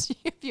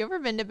 Have you ever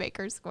been to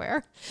Baker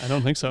Square? I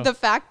don't think so. The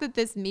fact that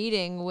this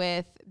meeting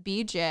with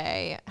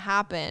BJ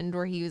happened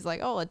where he was like,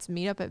 oh, let's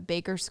meet up at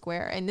Baker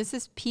Square. And this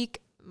is peak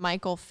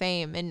Michael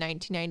fame in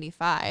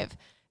 1995.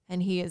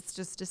 And he is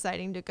just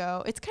deciding to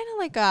go. It's kind of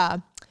like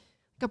a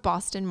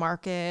Boston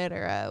Market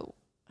or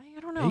I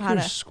don't know how to.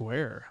 Baker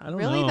Square. I don't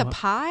really, know. the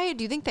pie?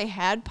 Do you think they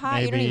had pie?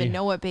 Maybe. You don't even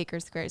know what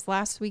Baker Square is.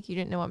 Last week, you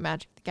didn't know what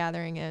Magic the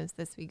Gathering is.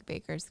 This week,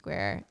 Baker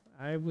Square.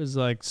 I was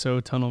like so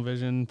tunnel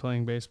vision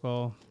playing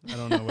baseball. I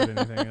don't know what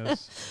anything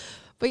is.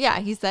 But yeah,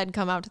 he said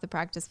come out to the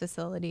practice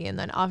facility. And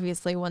then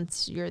obviously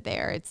once you're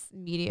there,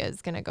 media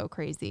is going to go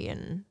crazy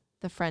and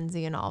the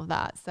frenzy and all of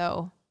that.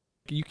 So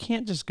you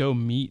can't just go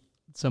meet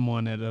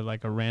someone at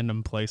a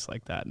random place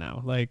like that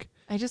now. Like,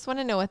 I just want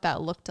to know what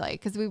that looked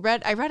like. Because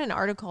I read an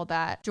article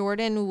that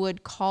Jordan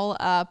would call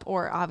up,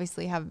 or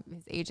obviously have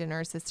his agent or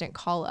assistant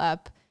call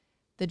up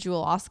the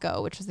Jewel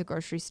Osco, which was a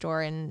grocery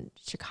store in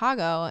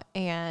Chicago,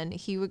 and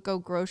he would go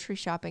grocery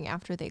shopping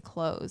after they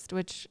closed,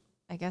 which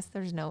I guess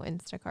there's no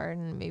Instacart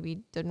and maybe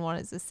didn't want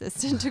his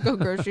assistant to go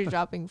grocery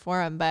shopping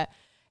for him. But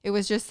it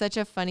was just such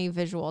a funny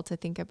visual to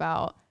think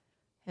about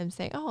him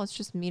saying, oh, let's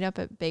just meet up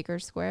at Baker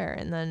Square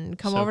and then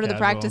come over to the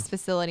practice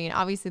facility. And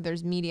obviously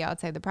there's media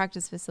outside the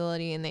practice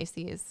facility and they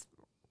see his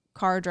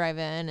car drive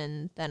in,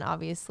 and then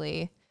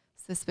obviously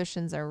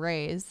suspicions are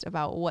raised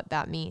about what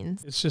that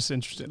means. It's just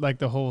interesting. Like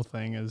the whole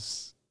thing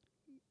is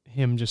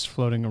him just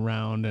floating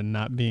around and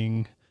not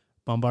being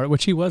bombarded,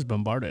 which he was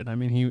bombarded. I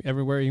mean, he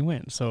everywhere he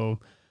went. So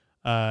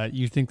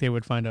you think they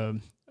would find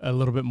a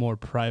little bit more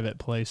private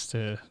place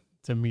to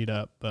meet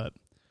up, but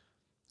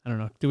I don't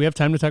know. Do we have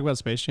time to talk about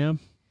Space Jam?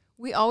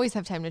 We always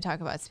have time to talk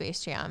about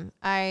Space Jam.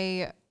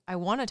 I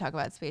want to talk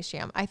about Space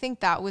Jam. I think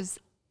that was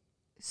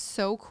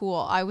so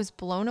cool. I was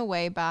blown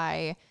away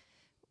by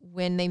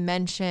when they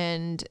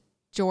mentioned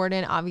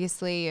Jordan,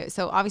 obviously.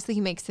 So obviously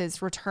he makes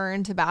his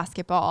return to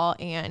basketball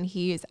and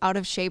he's out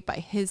of shape by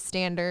his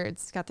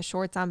standards. He's got the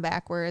shorts on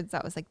backwards.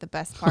 That was like the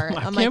best part.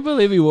 I can't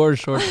believe he wore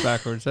shorts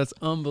backwards. That's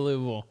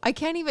unbelievable.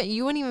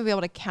 You wouldn't even be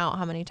able to count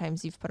how many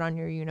times you've put on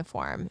your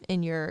uniform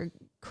in your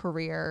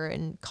career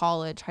in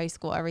college, high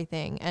school,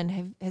 everything.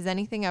 And has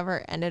anything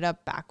ever ended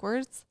up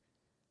backwards?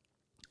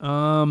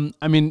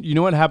 I mean, you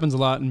know what happens a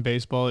lot in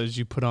baseball is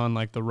you put on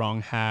like the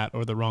wrong hat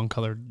or the wrong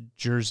colored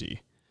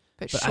jersey.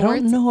 But I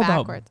don't know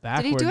backwards.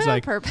 About backwards. Did he do it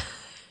on purpose?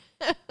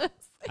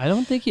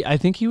 I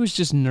think he was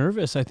just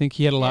nervous. I think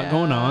he had a lot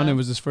going on. It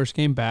was his first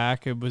game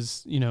back. It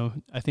was,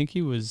 I think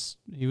he was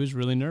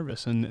really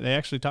nervous. And they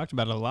actually talked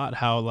about it a lot,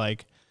 how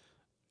like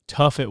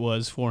tough it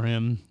was for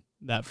him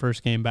that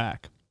first game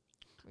back.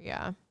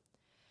 Yeah.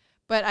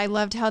 But I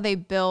loved how they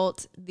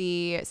built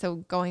so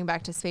going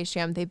back to Space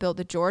Jam, they built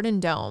the Jordan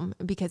Dome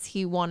because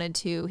he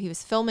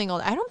was filming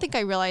I don't think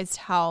I realized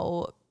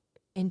how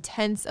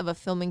intense of a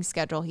filming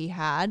schedule he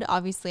had.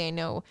 Obviously, I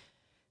know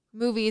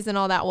movies and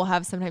all that will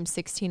have sometimes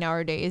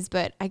 16-hour days,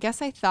 but I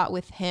guess I thought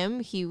with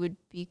him, he would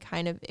be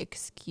kind of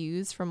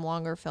excused from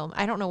longer film.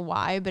 I don't know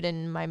why, but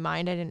in my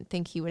mind, I didn't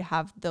think he would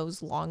have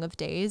those long of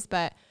days,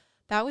 but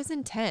that was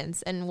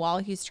intense. And while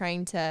he's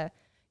trying to,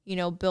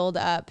 build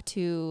up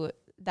to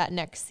that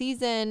next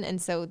season,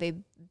 and so they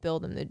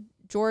build him the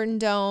Jordan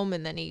Dome,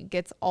 and then he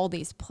gets all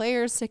these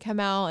players to come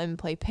out and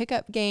play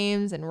pickup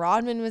games, and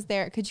Rodman was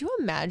there. Could you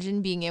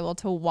imagine being able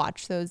to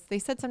watch those? They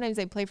said sometimes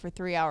they play for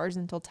 3 hours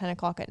until 10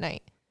 o'clock at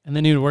night. And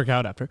then he would work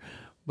out after.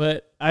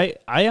 But I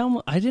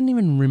didn't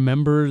even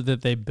remember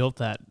that they built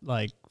that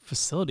like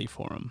facility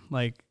for him.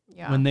 Like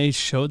when they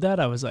showed that,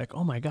 I was like,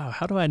 oh my God,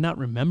 how do I not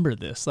remember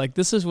this? Like,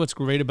 this is what's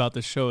great about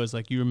the show is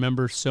like you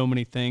remember so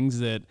many things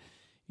that,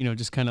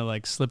 just kind of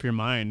like slip your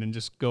mind and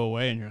just go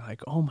away. And you're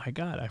like, oh my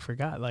God, I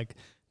forgot. Like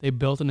they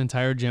built an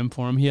entire gym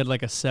for him. He had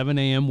like a 7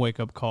 a.m. wake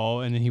up call,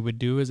 and then he would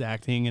do his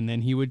acting, and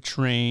then he would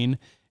train,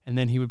 and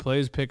then he would play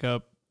his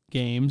pickup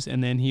games,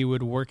 and then he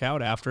would work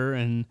out after.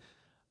 And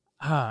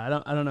I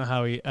don't know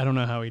how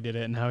he did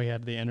it and how he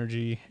had the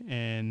energy,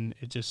 and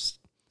it just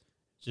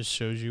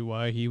shows you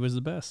why he was the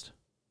best.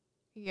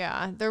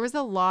 Yeah, there was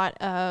a lot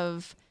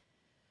of,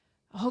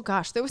 oh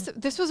gosh,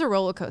 this was a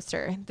roller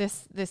coaster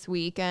this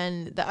week,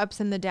 and the ups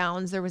and the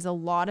downs. There was a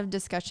lot of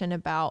discussion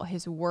about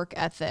his work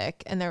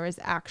ethic, and there was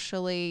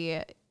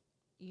actually,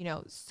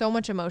 so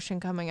much emotion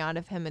coming out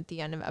of him at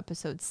the end of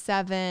episode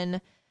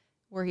 7,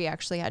 where he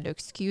actually had to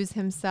excuse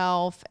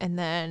himself, and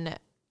then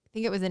I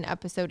think it was in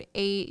episode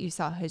 8, you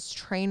saw his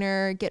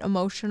trainer get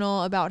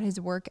emotional about his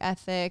work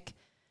ethic.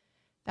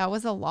 That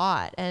was a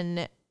lot.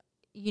 And,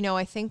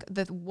 I think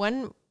the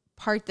one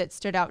part that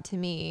stood out to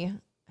me,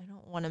 I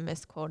don't want to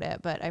misquote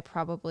it, but I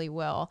probably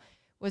will,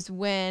 was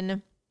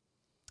when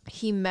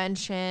he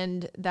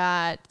mentioned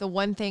that the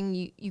one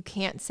thing you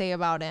can't say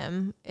about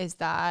him is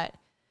that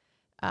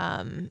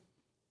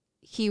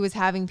he was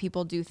having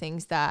people do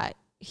things that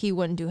he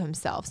wouldn't do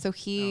himself. So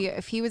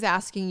if he was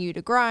asking you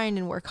to grind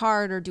and work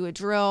hard or do a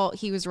drill,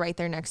 he was right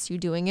there next to you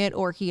doing it,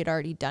 or he had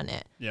already done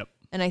it. Yep.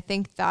 And I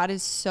think that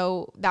was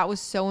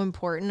so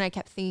important. I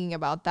kept thinking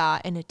about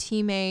that in a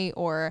teammate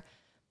or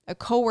a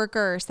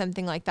coworker or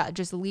something like that,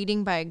 just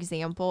leading by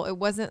example. It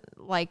wasn't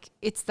like,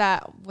 it's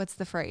that, what's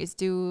the phrase?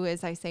 Do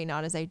as I say,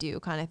 not as I do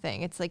kind of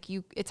thing. It's like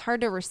it's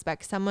hard to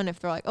respect someone if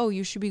they're like, oh,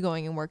 you should be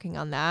going and working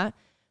on that.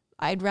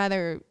 I'd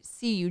rather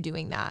see you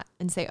doing that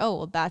and say, oh,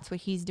 well, that's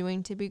what he's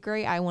doing to be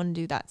great. I want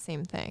to do that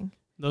same thing.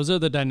 Those are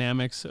the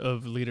dynamics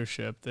of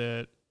leadership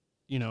that,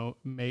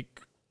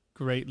 make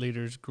great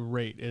leaders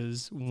great,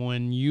 is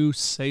when you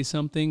say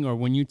something or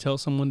when you tell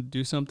someone to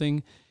do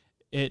something,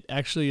 it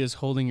actually is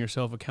holding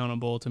yourself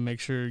accountable to make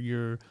sure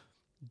you're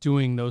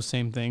doing those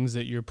same things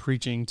that you're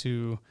preaching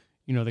to,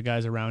 the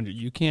guys around you.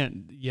 You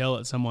can't yell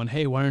at someone,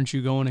 hey, why aren't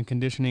you going and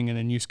conditioning? And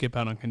then you skip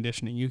out on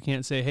conditioning. You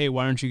can't say, hey,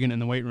 why aren't you getting in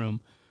the weight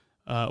room?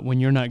 When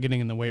you're not getting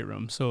in the weight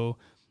room. So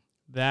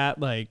that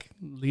like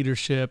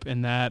leadership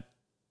and that,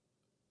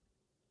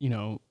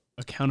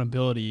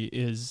 accountability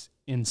is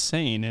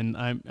insane. And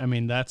I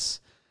mean,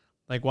 that's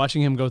like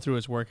watching him go through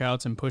his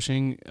workouts and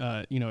pushing,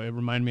 it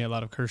reminded me a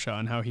lot of Kershaw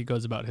and how he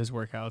goes about his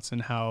workouts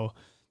and how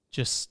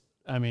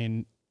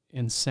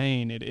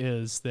insane it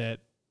is that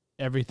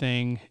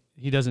everything,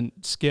 he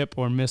doesn't skip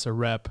or miss a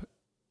rep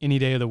any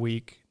day of the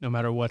week, no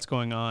matter what's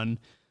going on.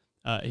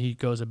 He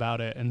goes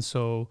about it. And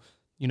so,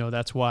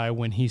 that's why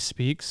when he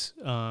speaks,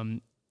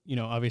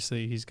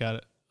 obviously he's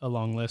got a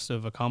long list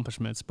of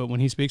accomplishments, but when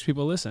he speaks,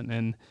 people listen.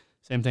 And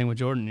same thing with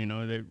Jordan. You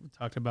know, they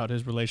talked about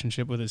his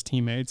relationship with his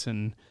teammates,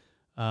 and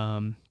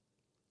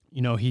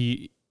you know,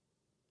 he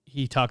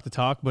talked the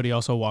talk, but he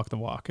also walked the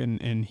walk,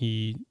 and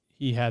he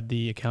had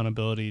the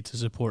accountability to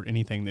support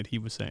anything that he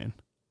was saying.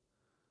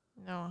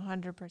 No,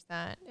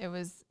 100%. It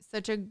was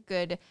such a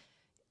good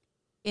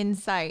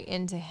insight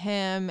into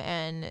him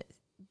and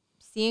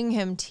seeing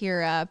him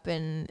tear up.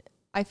 And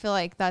I feel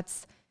like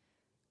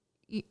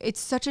it's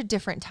such a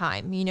different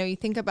time. You know, you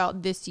think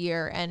about this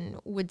year, and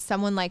would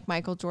someone like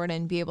Michael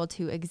Jordan be able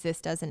to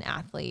exist as an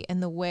athlete,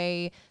 and the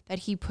way that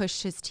he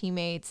pushed his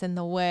teammates, and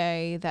the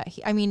way that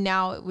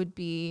now it would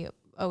be,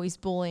 oh, he's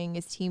bullying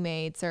his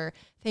teammates, or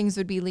things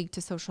would be leaked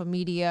to social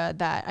media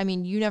that,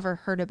 you never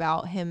heard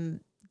about him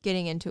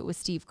getting into it with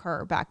Steve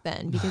Kerr back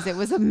then, because it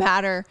was a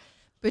matter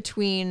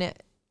between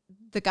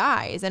the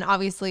guys. And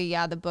obviously,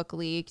 yeah, the book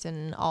leaked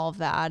and all of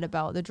that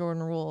about the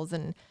Jordan rules,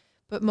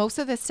 but most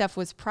of this stuff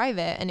was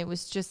private, and it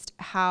was just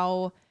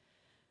how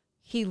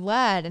he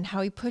led and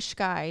how he pushed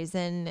guys.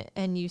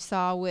 And you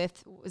saw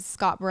with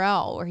Scott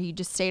Burrell, where he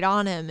just stayed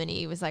on him, and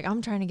he was like,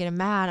 I'm trying to get him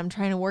mad. I'm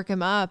trying to work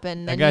him up.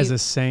 And that guy's a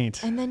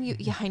saint. And then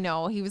yeah, I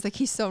know. He was like,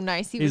 he's so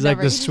nice. He's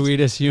like the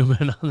sweetest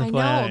human on the planet.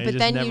 I know, but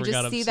then you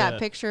just see that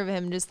picture of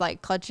him just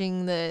like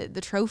clutching the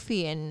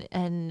trophy,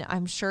 and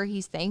I'm sure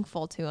he's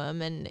thankful to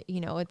him. And,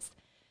 you know,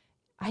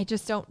 I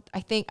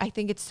think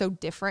it's so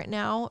different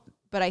now,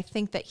 but I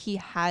think that he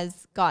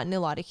has gotten a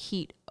lot of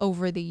heat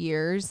over the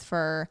years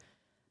for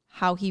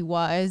how he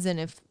was.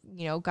 And if,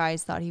 you know,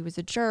 guys thought he was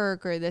a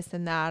jerk or this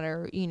and that,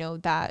 or, you know,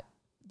 that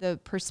the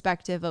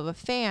perspective of a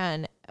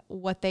fan,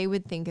 what they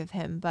would think of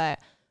him.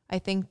 But I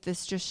think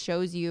this just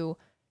shows you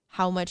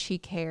how much he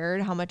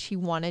cared, how much he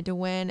wanted to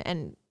win,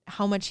 and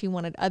how much he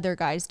wanted other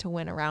guys to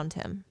win around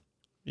him.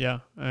 Yeah.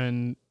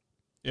 And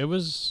it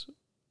was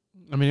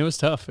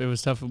tough. It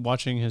was tough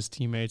watching his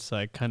teammates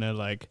kind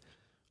of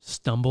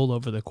stumble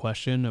over the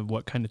question of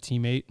what kind of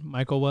teammate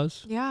Michael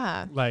was.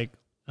 Yeah.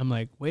 I'm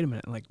like, wait a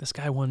minute. This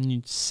guy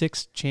won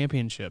 6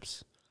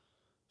 championships.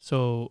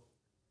 So,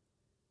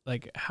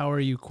 how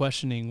are you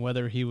questioning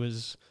whether he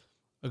was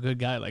a good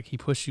guy? He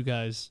pushed you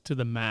guys to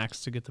the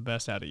max to get the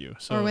best out of you.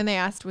 So, or when they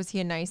asked, was he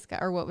a nice guy?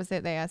 Or what was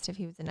it? They asked if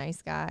he was a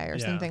nice guy or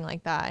something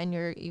like that. And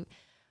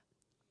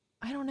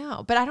I don't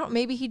know. But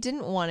maybe he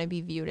didn't want to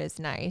be viewed as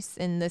nice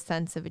in the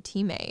sense of a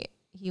teammate.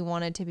 He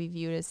wanted to be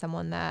viewed as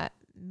someone that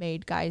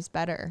made guys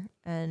better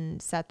and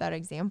set that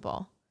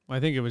example. I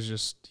think it was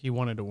just he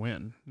wanted to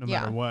win no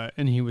matter what.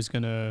 And he was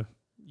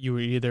you were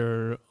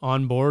either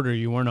on board or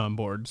you weren't on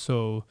board.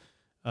 So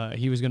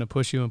he was going to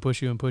push you and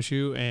push you and push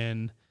you.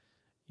 And,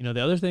 you know,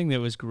 the other thing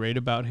that was great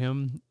about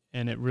him,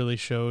 and it really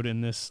showed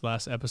in this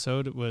last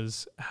episode,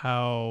 was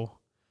how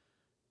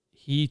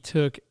he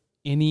took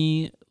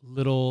any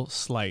little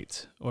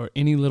slight or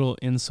any little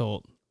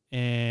insult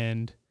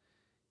and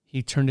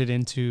he turned it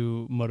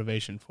into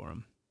motivation for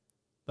him.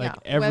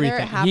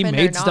 Everything. He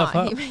made stuff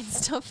up. He made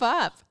stuff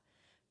up.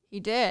 He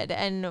did.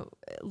 And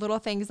little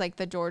things like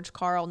the George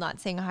Karl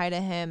not saying hi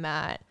to him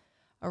at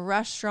a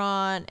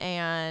restaurant,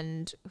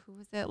 and who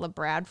was it?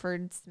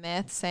 LaBradford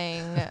Smith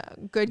saying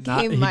good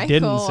game,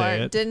 Michael.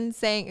 Didn't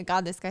say,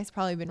 God, this guy's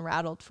probably been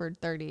rattled for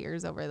 30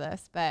 years over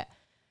this, but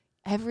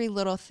every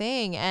little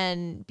thing.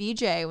 And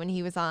BJ, when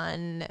he was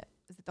on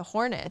the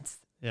Hornets.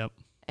 Yep.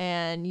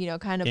 And, you know,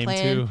 kind of Game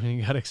playing. 2,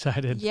 he got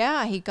excited.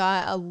 Yeah, he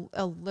got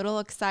a little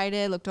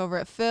excited, looked over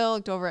at Phil,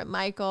 looked over at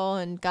Michael,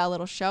 and got a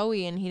little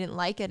showy, and he didn't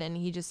like it. And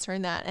he just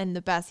turned that. And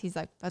the best, he's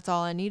like, that's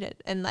all I needed.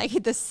 And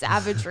the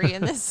savagery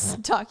in this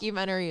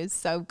documentary is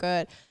so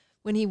good.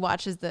 When he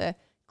watches the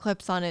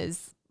clips on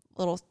his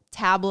little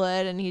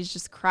tablet and he's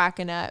just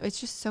cracking up. It's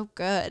just so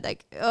good.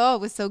 It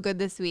was so good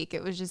this week.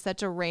 It was just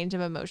such a range of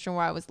emotion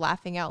where I was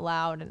laughing out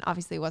loud, and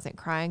obviously wasn't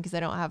crying because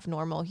I don't have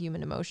normal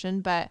human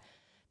emotion, but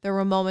there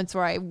were moments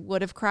where I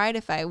would have cried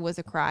if I was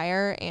a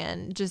crier,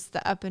 and just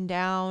the up and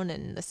down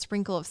and the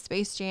sprinkle of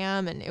Space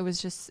Jam. And it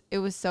was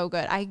so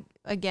good. I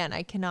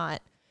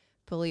cannot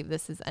believe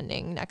this is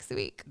ending next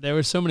week. There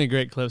were so many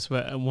great clips,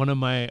 but one of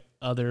my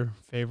other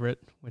favorite,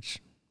 which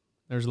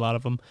there's a lot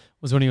of them,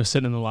 was when he was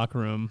sitting in the locker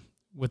room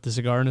with the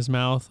cigar in his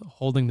mouth,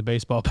 holding the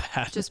baseball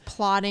bat. Just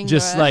plotting.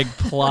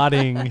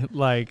 Plotting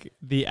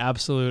the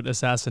absolute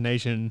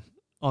assassination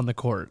on the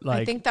court.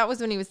 I think that was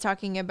when he was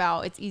talking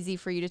about it's easy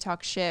for you to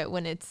talk shit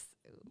when it's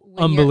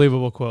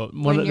unbelievable quote.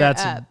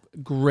 That's up. A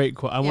great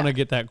quote. I want to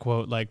get that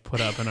quote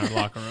put up in our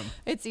locker room.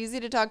 It's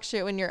easy to talk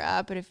shit when you're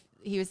up, but if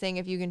he was saying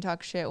if you can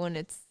talk shit when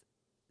it's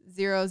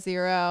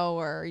 0-0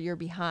 or you're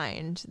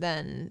behind,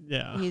 then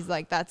he's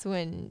like, that's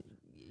when,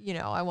 you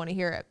know, I want to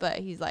hear it. But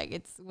he's like,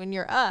 it's when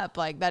you're up,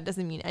 that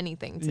doesn't mean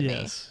anything to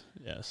me.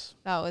 Yes.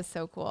 That was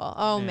so cool.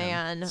 Oh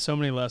man. So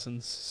many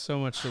lessons, so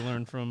much to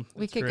learn from.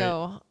 We could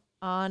go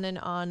on and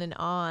on and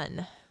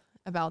on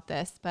about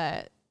this,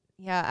 but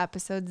yeah,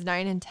 episodes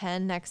 9 and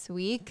 10 next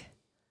week.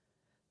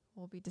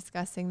 We'll be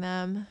discussing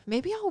them.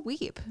 Maybe I'll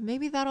weep.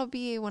 Maybe that'll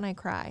be when I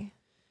cry.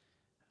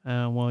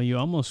 Well, you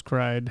almost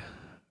cried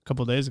a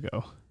couple days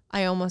ago.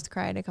 I almost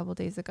cried a couple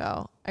days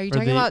ago. Are you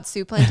talking about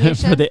Soup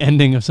Plantation? For the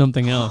ending of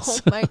something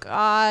else. Oh my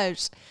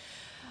gosh.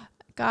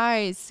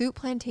 Guys, Soup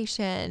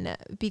Plantation,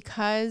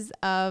 because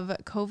of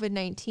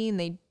COVID-19,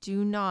 they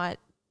do not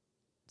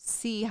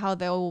see how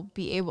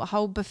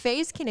how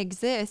buffets can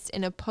exist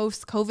in a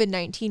post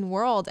COVID-19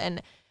 world.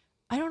 And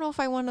I don't know if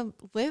I want to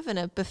live in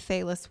a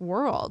buffetless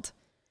world.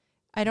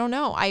 I don't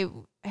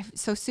know.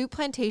 So Soup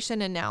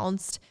Plantation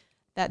announced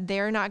that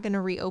they're not going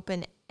to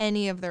reopen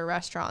any of their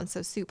restaurants.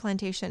 So Soup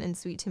Plantation and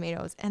Sweet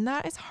Tomatoes. And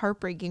that is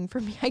heartbreaking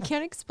for me. I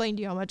can't explain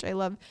to you how much I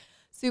love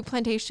Soup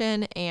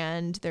Plantation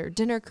and their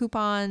dinner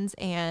coupons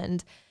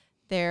and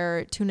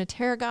their tuna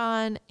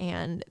tarragon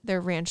and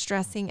their ranch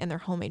dressing and their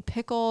homemade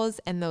pickles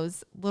and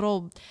those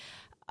little,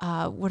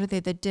 what are they?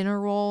 The dinner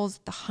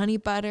rolls, the honey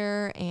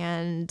butter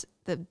and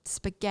the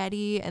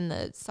spaghetti and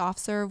the soft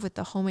serve with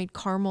the homemade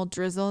caramel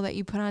drizzle that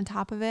you put on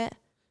top of it.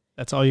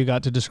 That's all you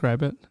got to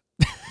describe it?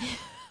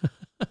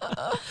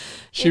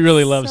 She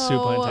really loves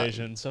Soup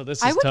Plantation. So this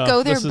is I would tough.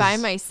 go there by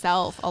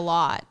myself a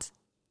lot.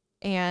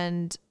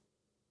 And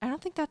I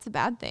don't think that's a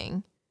bad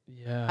thing.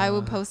 Yeah. I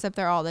would post up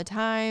there all the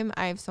time.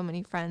 I have so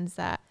many friends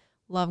that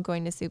love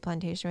going to Soup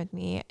Plantation with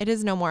me. It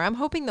is no more. I'm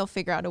hoping they'll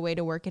figure out a way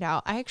to work it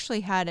out. I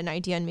actually had an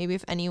idea, and maybe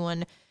if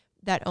anyone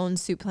that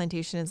owns Soup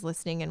Plantation is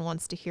listening and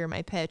wants to hear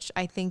my pitch,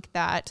 I think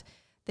that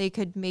they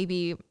could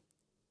maybe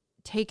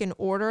take an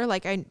order.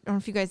 Like, I don't know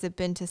if you guys have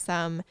been to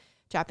some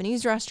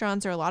Japanese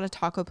restaurants, or a lot of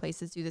taco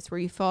places do this, where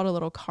you fill out a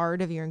little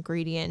card of your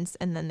ingredients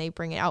and then they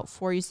bring it out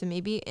for you. So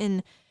maybe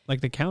in like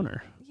the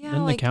counter. Yeah,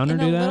 Didn't like the counter in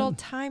do a that? little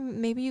time,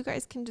 maybe you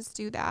guys can just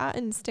do that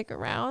and stick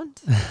around.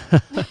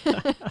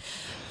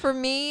 For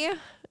me,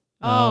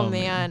 oh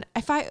man.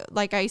 If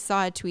I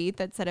saw a tweet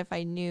that said if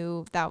I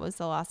knew that was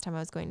the last time I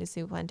was going to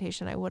Soup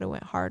Plantation, I would have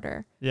went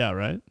harder. Yeah,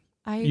 right?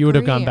 You would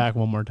have gone back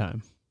one more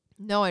time.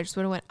 No, I just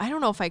would have went. I don't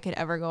know if I could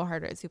ever go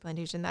harder at Soup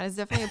Plantation. That is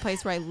definitely a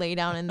place where I lay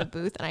down in the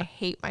booth and I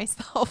hate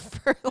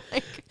myself for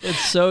like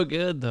It's so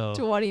good though.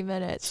 20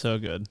 minutes. So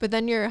good. But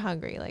then you're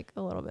hungry like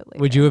a little bit later.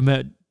 Would you have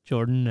met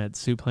Jordan at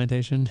Soup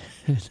Plantation?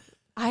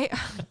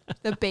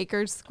 The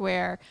Baker's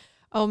Square.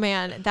 Oh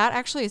man, that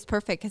actually is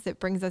perfect because it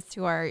brings us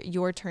to our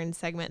Your Turn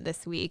segment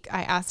this week.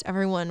 I asked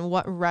everyone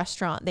what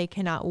restaurant they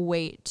cannot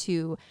wait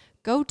to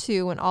go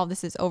to when all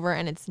this is over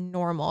and it's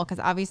normal, because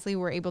obviously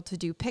we're able to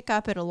do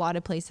pickup at a lot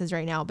of places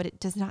right now, but it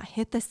does not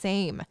hit the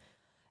same.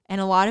 And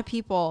a lot of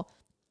people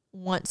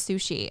want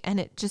sushi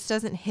and it just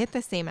doesn't hit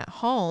the same at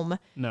home.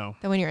 No.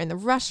 Than when you're in the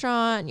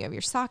restaurant and you have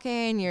your sake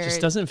and It just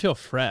doesn't feel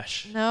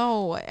fresh.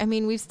 No, I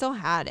mean, we've still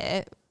had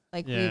it.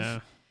 Like we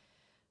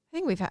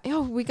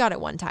got it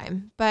one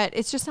time, but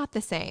it's just not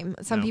the same.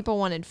 Some people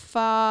wanted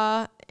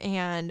pho,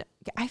 and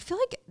I feel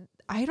like,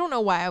 I don't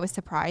know why I was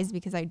surprised,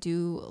 because I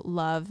do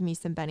love me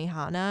some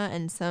Benihana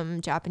and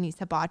some Japanese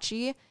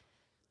hibachi.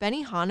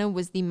 Benihana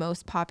was the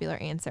most popular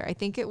answer. I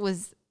think it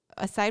was,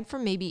 aside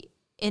from maybe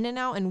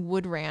In-N-Out and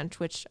Wood Ranch,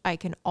 which I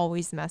can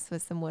always mess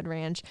with some Wood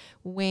Ranch,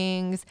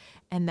 wings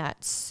and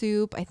that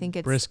soup. I think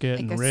it's brisket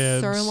like and a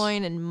ribs.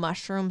 sirloin and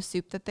mushroom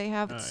soup that they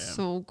have. It's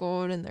so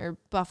good. And their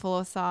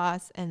buffalo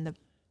sauce and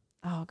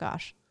oh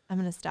gosh, I'm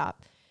going to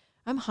stop.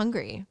 I'm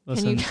hungry.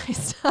 Listen, can you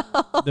guys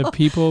tell? The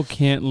people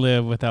can't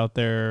live without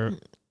their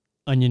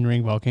onion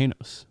ring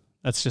volcanoes.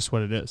 That's just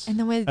what it is. And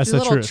then we do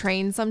little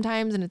trains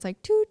sometimes, and it's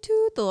like toot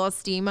toot, the little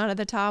steam out of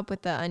the top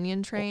with the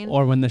onion train.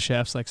 Or when the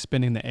chef's like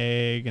spinning the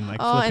egg and like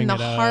flipping it up. And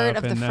the heart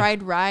of the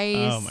fried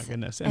rice. Oh my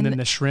goodness. And then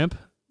the shrimp.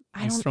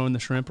 He's throwing the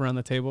shrimp around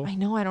the table. I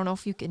know. I don't know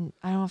if they're going to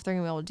be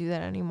able to do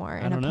that anymore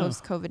in a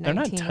post-COVID-19 They're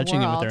not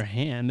touching world. it with their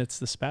hand. It's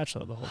the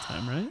spatula the whole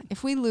time, right?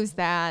 If we lose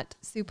that,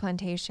 Soup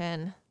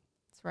Plantation,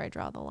 that's where I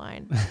draw the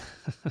line.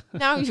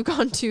 Now you've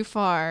gone too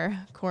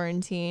far,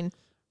 quarantine.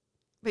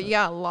 But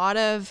yeah, a lot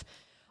of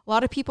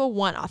people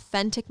want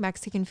authentic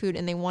Mexican food,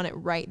 and they want it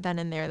right then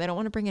and there. They don't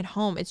want to bring it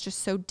home. It's just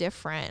so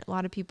different. A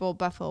lot of people,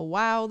 Buffalo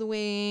Wild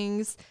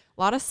Wings,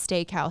 a lot of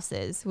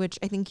steakhouses, which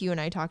I think you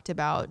and I talked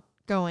about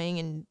going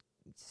and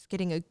just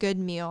getting a good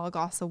meal, a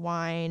glass of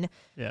wine,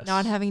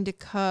 not having to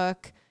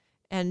cook,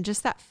 and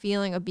just that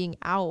feeling of being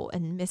out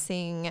and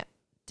missing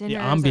dinners,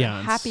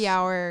 ambiance, or happy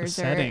hours,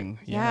 the setting.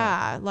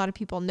 A lot of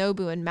people,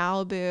 Nobu and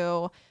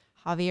Malibu,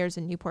 Javier's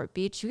in Newport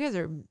Beach. You guys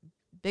are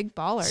big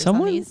ballers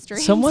on these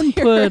streets. Someone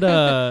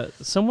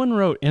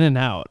wrote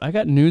In-N-Out. I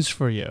got news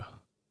for you.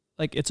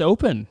 Like, it's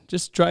open.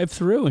 Just drive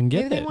through and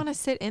get it. Maybe they want to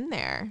sit in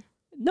there.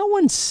 No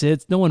one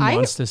sits. No one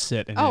wants to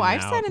sit in.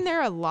 I've sat in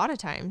there a lot of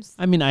times.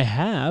 I mean, I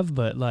have,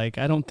 but like,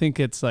 I don't think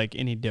it's like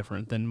any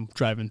different than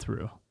driving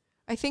through.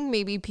 I think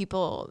maybe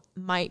people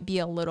might be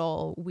a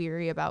little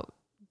weary about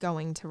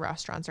going to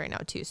restaurants right now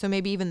too. So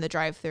maybe even the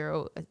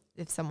drive-through,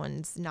 if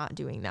someone's not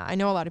doing that. I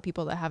know a lot of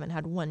people that haven't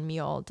had one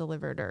meal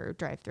delivered or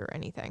drive-through or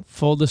anything.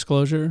 Full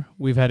disclosure,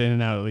 we've had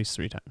In-N-Out at least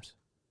 3 times.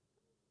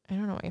 I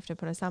don't know why you have to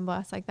put us on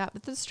blast like that,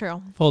 but that's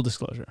true. Full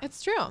disclosure.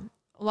 It's true.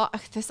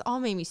 This all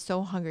made me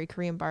so hungry.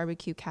 Korean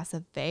barbecue,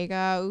 Casa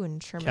Vega,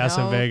 and Sherman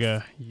Casa Oaks,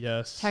 Vega,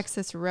 yes.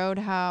 Texas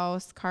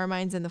Roadhouse,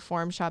 Carmine's in the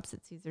Forum Shops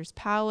at Caesar's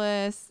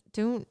Palace.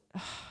 Don't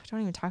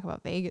even talk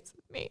about Vegas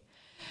with me.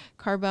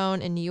 Carbone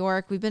in New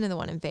York. We've been to the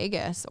one in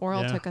Vegas.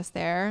 Oral took us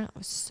there. It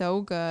was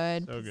so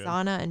good.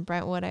 Zana in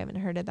Brentwood. I haven't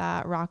heard of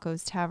that.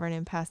 Rocco's Tavern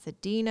in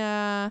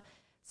Pasadena.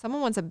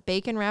 Someone wants a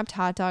bacon wrapped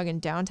hot dog in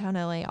downtown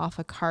LA off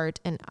a cart,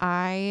 and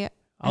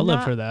I'll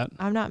live for that.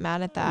 I'm not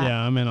mad at that.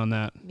 Yeah, I'm in on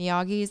that.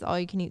 Miyagi's all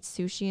you can eat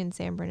sushi in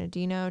San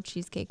Bernardino,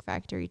 Cheesecake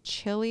Factory,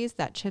 Chili's,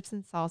 that chips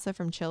and salsa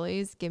from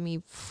Chili's. Give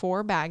me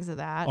 4 bags of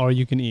that. All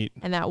you can eat.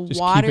 And that Just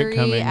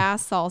watery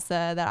ass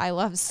salsa that I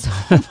love so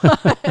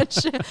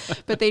much.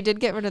 But they did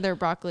get rid of their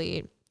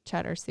broccoli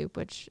cheddar soup,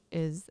 which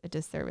is a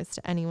disservice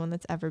to anyone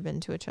that's ever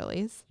been to a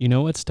Chili's. You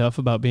know what's tough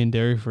about being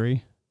dairy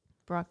free?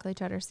 Broccoli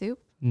cheddar soup?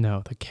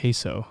 No, the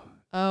queso.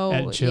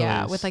 Oh,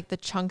 yeah, with like the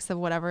chunks of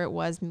whatever it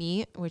was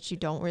meat, which you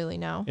don't really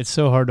know. It's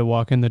so hard to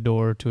walk in the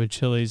door to a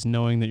Chili's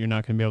knowing that you're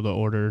not going to be able to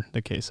order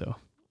the queso.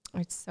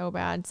 It's so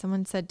bad.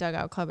 Someone said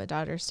Dugout Club at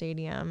Dodger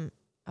Stadium.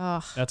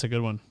 Ugh. That's a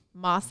good one.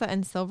 Masa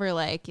and Silver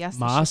Lake. Yes,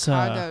 the Masa.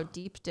 Chicago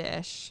deep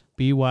dish.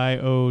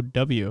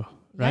 BYOW,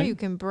 right? Yeah, you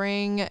can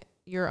bring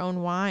your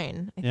own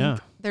wine. I think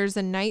there's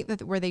a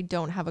night where they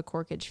don't have a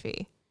corkage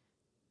fee.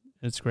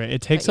 It's great.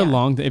 It takes a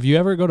long if you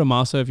ever go to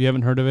Masa, if you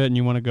haven't heard of it and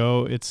you want to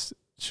go, it's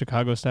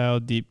Chicago style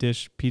deep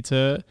dish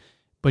pizza,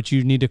 but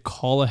you need to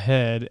call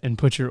ahead and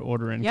put your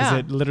order in because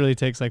it literally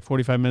takes like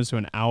 45 minutes to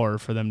an hour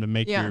for them to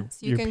make your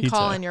so you can pizza.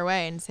 Call in your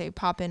way and say,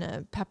 pop in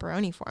a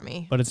pepperoni for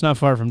me. But it's not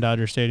far from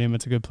Dodger Stadium.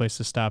 It's a good place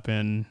to stop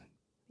in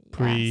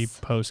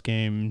post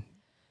game,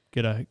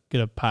 get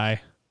a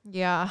pie.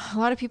 Yeah. A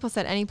lot of people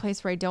said any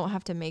place where I don't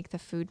have to make the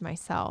food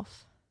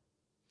myself.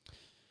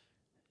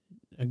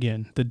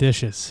 Again, the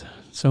dishes.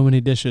 So many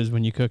dishes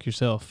when you cook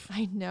yourself.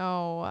 I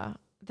know.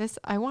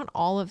 I want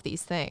all of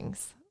these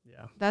things.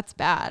 Yeah. That's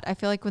bad. I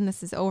feel like when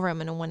this is over, I'm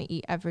going to want to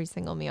eat every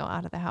single meal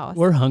out of the house.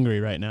 We're hungry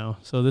right now.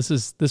 So this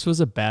was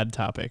a bad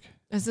topic.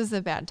 This is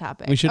a bad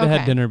topic. We should have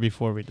had dinner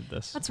before we did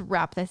this. Let's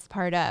wrap this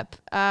part up.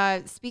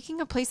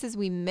 Speaking of places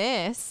we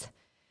miss,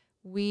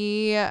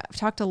 we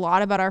talked a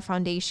lot about our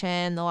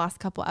foundation the last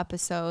couple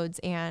episodes,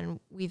 and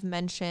we've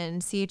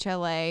mentioned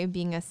CHLA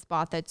being a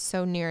spot that's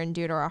so near and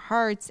dear to our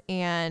hearts,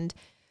 and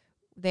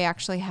they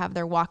actually have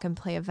their walk and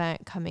play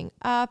event coming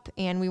up,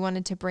 and we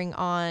wanted to bring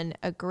on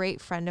a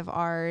great friend of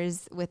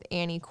ours with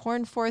Annie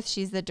Cornforth.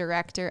 She's the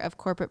director of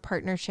corporate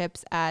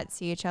partnerships at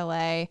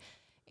CHLA,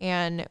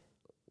 and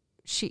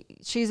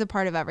she's a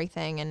part of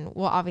everything, and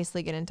we'll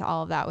obviously get into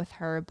all of that with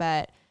her,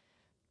 but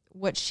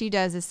what she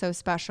does is so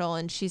special,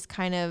 and she's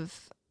kind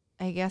of,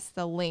 I guess,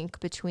 the link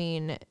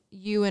between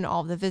you and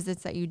all the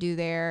visits that you do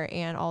there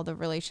and all the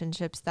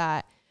relationships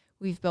that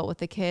we've built with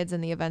the kids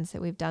and the events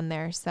that we've done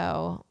there.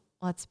 So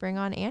let's bring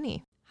on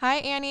Annie. Hi,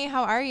 Annie.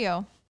 How are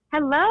you?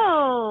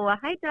 Hello.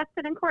 Hi,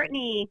 Justin and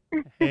Courtney.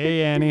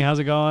 Hey, Annie. How's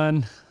it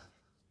going?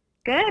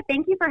 Good.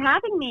 Thank you for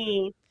having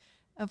me.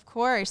 Of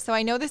course. So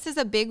I know this is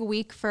a big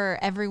week for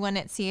everyone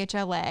at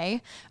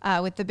CHLA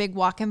with the big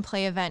walk and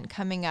play event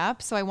coming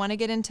up. So I want to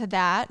get into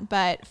that.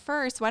 But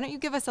first, why don't you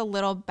give us a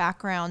little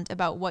background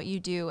about what you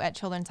do at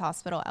Children's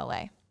Hospital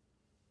LA?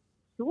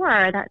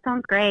 Sure. That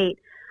sounds great.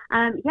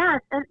 Not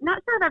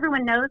sure if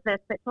everyone knows this,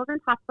 but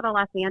Children's Hospital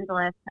Los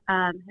Angeles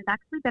has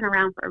actually been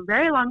around for a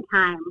very long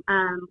time.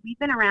 We've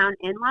been around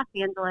in Los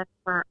Angeles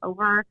for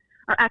almost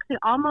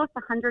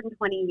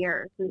 120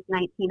 years, since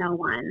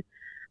 1901.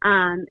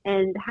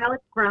 And how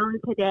it's grown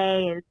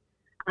today is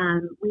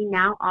we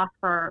now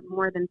offer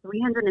more than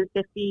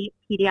 350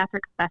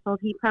 pediatric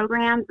specialty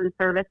programs and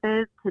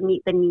services to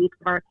meet the needs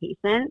of our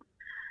patients.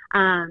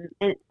 And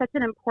it's such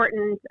an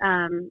important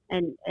and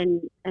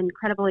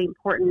incredibly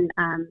important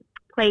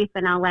place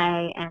in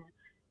LA, and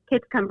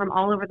kids come from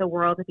all over the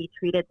world to be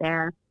treated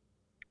there.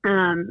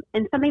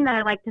 And something that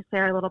I like to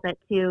share a little bit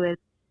too is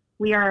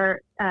we are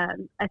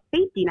a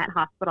safety net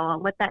hospital.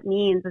 And what that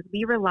means is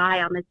we rely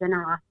on the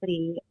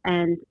generosity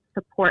and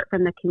support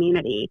from the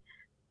community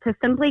to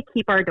simply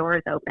keep our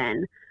doors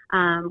open.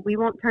 We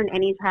won't turn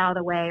any child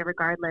away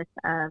regardless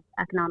of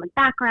economic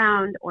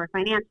background or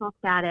financial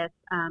status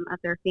of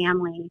their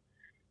family.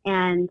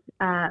 And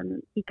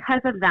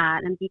because of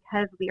that, and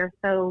because we are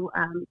so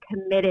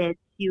committed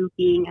to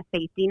being a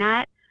safety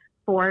net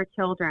for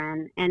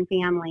children and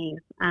families,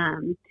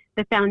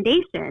 the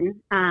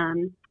foundation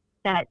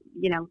that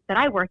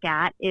I work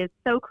at is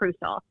so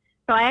crucial.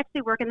 So I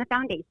actually work in the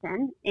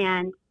foundation,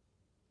 and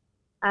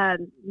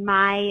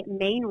my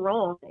main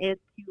role is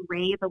to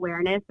raise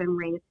awareness and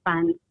raise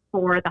funds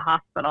for the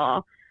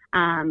hospital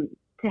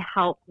to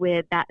help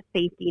with that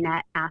safety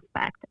net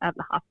aspect of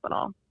the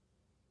hospital.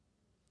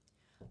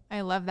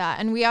 I love that.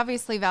 And we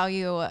obviously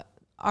value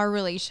our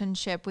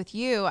relationship with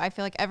you. I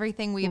feel like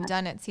everything we've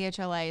done at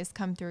CHLA has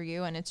come through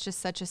you, and it's just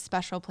such a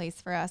special place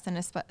for us, and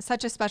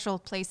such a special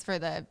place for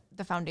the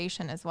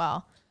foundation as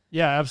well.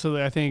 Yeah,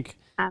 absolutely. I think,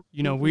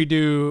 we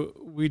do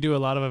a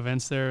lot of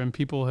events there, and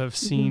people have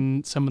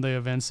seen some of the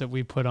events that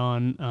we put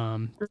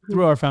on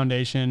through our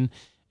foundation.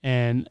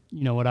 And,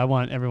 what I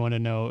want everyone to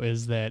know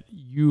is that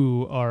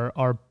you are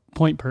our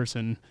point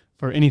person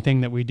for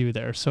anything that we do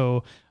there.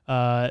 So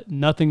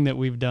nothing that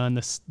we've done,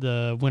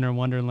 the Winter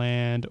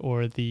Wonderland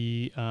or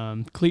the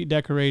cleat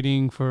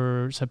decorating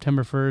for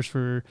September 1st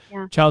for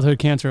Childhood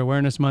Cancer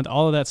Awareness Month,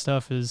 all of that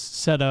stuff is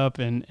set up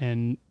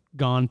and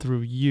gone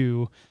through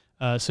you,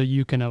 so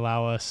you can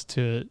allow us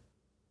to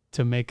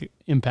to make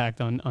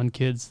impact on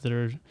kids that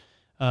are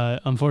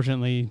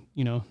unfortunately,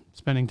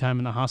 spending time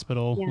in the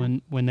hospital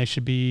when they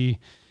should be,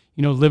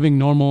 living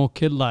normal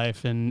kid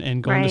life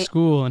and going to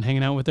school and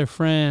hanging out with their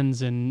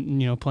friends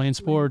and, playing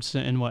sports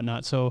and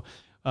whatnot. So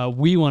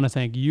we want to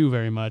thank you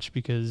very much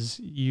because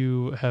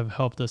you have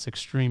helped us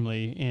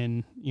extremely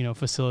in,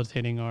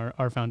 facilitating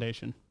our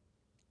foundation.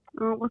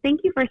 Well,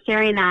 thank you for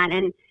sharing that.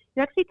 And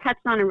you actually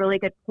touched on a really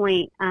good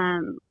point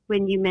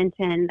when you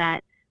mentioned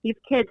that these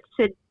kids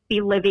should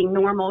be living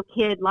normal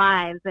kid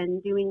lives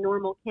and doing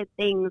normal kid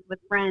things with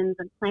friends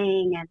and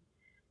playing.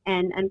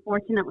 And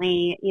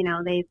unfortunately,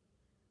 they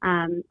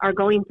are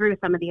going through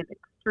some of these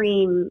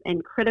extreme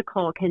and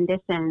critical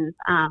conditions,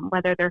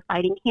 whether they're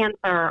fighting cancer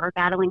or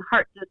battling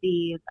heart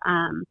disease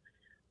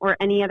or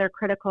any other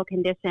critical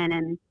condition.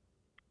 And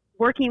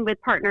working with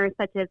partners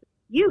such as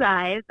you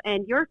guys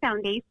and your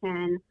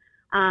foundation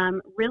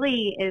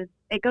really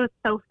it goes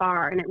so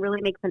far, and it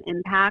really makes an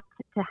impact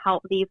to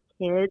help these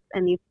kids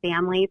and these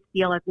families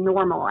feel as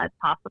normal as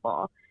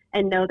possible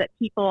and know that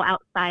people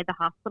outside the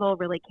hospital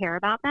really care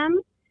about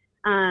them.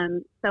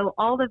 So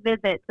all the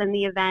visits and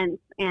the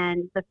events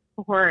and the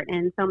support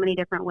in so many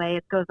different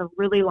ways goes a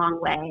really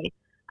long way,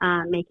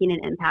 making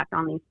an impact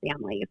on these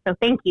families. So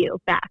thank you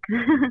back.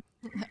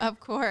 Of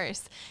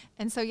course.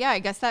 And so, I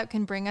guess that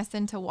can bring us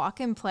into Walk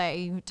and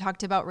Play. You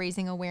talked about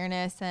raising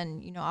awareness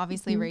and,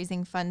 obviously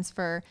raising funds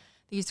for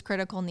these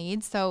critical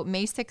needs. So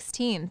May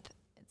 16th,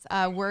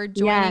 we're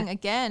joining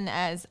again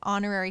as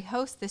honorary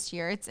host this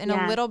year. It's in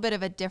a little bit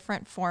of a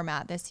different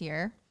format this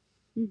year.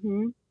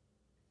 Mm-hmm.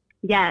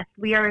 Yes,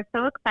 we are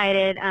so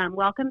excited.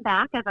 Welcome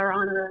back as our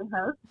honorary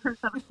host. We're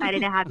so excited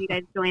to have you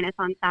guys join us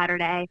on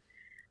Saturday.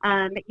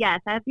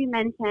 Yes, as you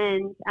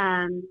mentioned,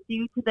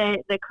 due to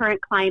the current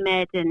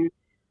climate and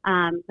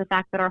the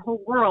fact that our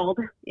whole world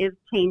is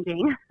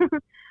changing,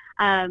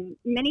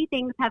 many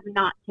things have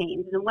not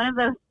changed. And one of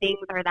those things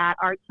are that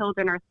our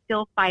children are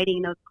still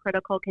fighting those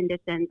critical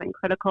conditions and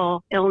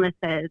critical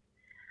illnesses.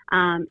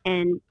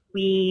 And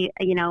we,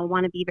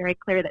 want to be very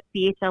clear that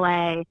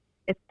CHLA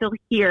is still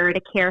here to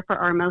care for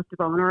our most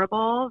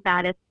vulnerable.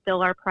 That is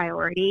still our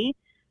priority.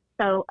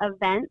 So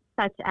events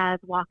such as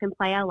Walk and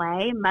Play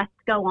LA must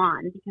go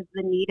on because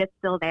the need is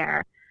still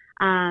there.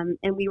 And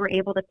we were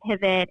able to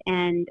pivot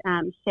and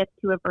shift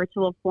to a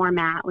virtual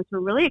format, which we're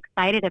really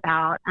excited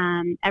about.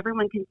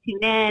 Everyone can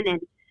tune in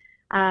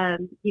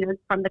and,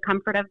 from the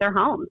comfort of their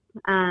homes.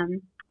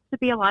 It should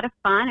be a lot of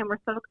fun, and we're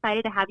so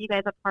excited to have you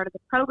guys a part of the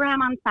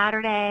program on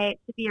Saturday. It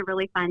should be a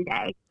really fun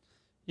day.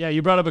 Yeah,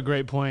 you brought up a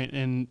great point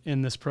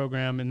in this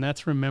program, and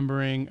that's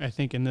remembering, I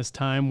think, in this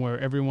time where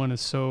everyone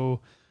is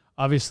so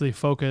obviously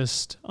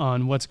focused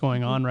on what's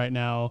going on right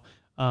now.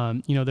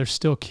 There's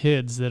still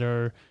kids that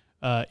are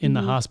in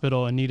the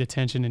hospital and need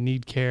attention and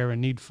need care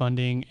and need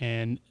funding,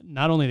 and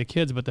not only the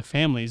kids, but the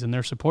families and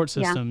their support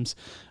systems.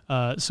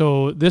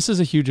 So this is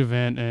a huge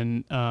event,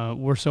 and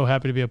we're so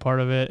happy to be a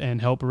part of it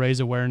and help raise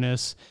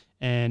awareness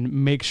and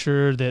make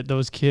sure that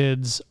those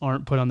kids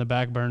aren't put on the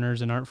back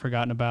burners and aren't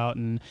forgotten about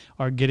and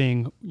are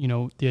getting,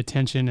 the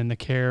attention and the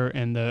care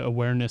and the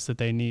awareness that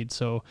they need.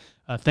 So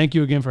thank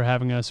you again for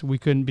having us. We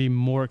couldn't be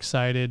more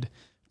excited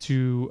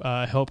to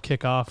help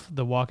kick off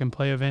the Walk and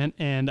Play event.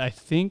 And I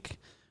think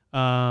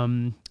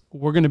we're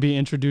going to be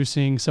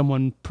introducing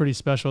someone pretty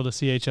special to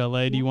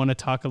CHLA. Do you want to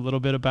talk a little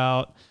bit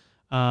about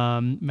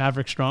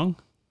Maverick Strong?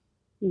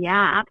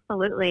 Yeah,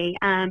 absolutely.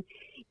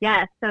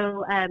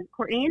 So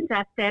Courtney and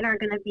Justin are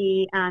going to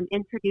be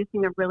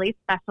introducing a really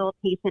special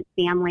patient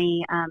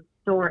family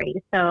story.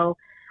 So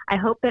I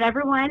hope that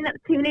everyone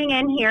tuning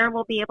in here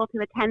will be able to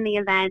attend the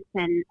event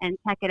and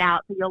check it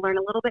out. So you'll learn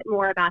a little bit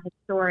more about his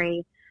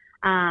story.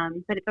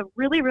 But it's a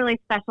really, really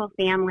special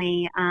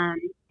family.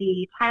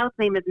 The child's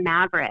name is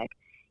Maverick,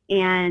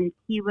 and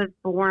he was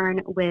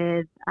born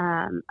with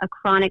a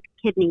chronic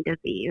kidney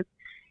disease.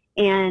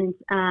 And,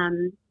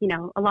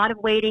 a lot of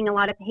waiting, a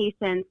lot of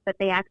patience, but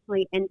they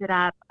actually ended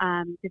up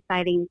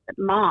deciding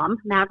that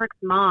Maverick's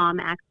mom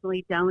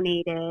actually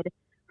donated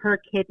her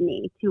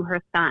kidney to her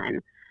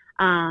son.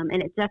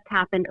 And it just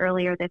happened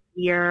earlier this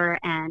year,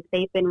 and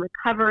they've been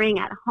recovering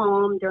at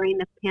home during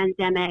this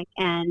pandemic.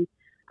 And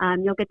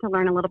you'll get to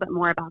learn a little bit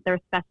more about their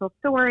special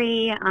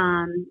story.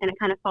 And it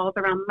kind of falls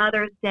around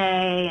Mother's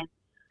Day.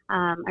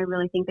 And I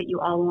really think that you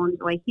all will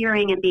enjoy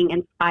hearing and being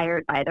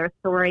inspired by their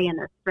story and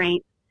their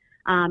strength.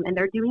 And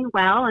they're doing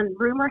well. And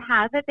rumor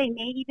has it they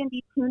may even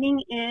be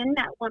tuning in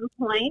at one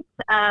point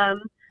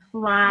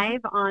live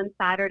on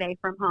Saturday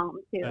from home,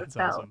 too. That's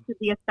so awesome. it should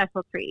be a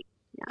special treat.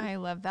 Yeah. I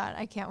love that.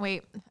 I can't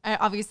wait.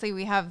 Obviously,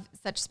 we have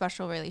such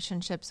special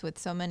relationships with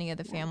so many of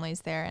the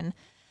families there. And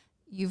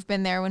you've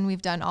been there when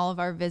we've done all of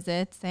our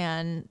visits.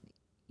 And,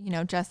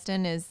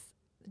 Justin in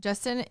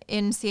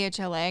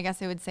CHLA, I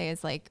guess I would say,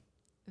 is like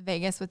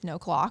Vegas with no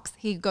clocks.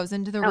 He goes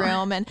into the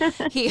room and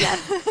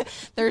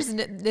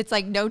it's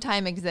like no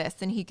time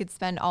exists, and he could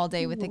spend all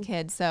day with the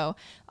kids. So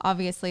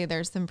obviously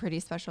there's some pretty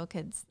special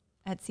kids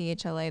at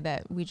CHLA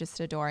that we just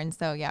adore. And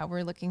so,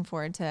 we're looking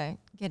forward to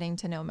getting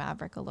to know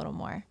Maverick a little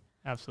more.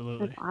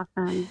 Absolutely. That's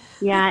awesome.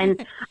 Yeah.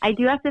 And I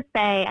do have to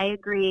say, I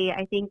agree.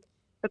 I think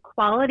the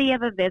quality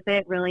of a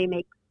visit really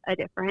makes a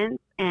difference.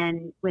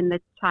 And when the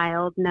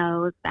child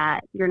knows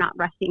that you're not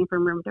rushing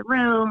from room to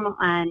room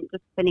and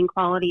just spending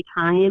quality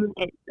time,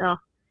 it'll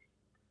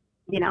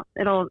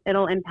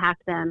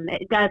impact them.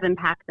 It does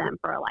impact them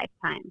for a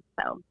lifetime.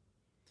 So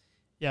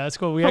yeah, that's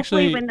cool. We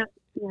hopefully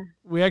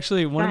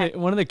actually one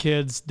of the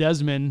kids,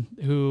 Desmond,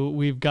 who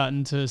we've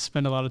gotten to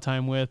spend a lot of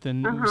time with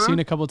and we've seen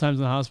a couple of times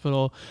in the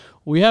hospital.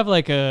 We have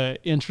like a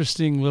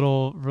interesting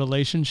little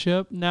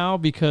relationship now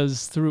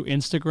because through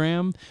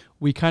Instagram,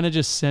 we kind of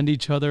just send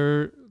each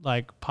other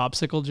like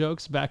popsicle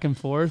jokes back and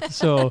forth.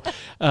 So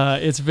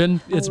it's been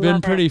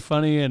pretty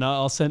funny. And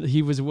I'll send.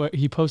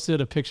 He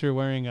posted a picture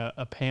wearing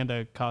a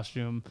panda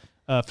costume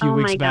a few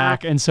weeks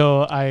back. And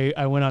so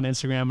I went on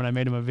Instagram and I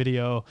made him a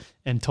video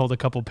and told a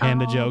couple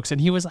panda jokes.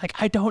 And he was like,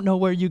 I don't know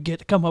where you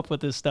come up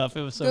with this stuff.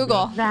 It was so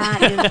Google. good.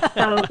 That is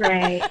so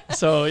great.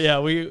 So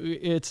yeah,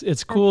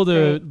 it's cool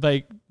to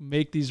like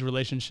make these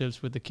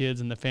relationships with the kids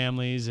and the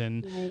families.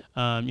 And,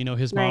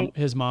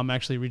 his mom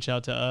actually reached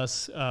out to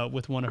us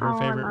with one of her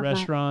favorite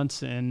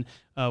restaurants. And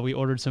we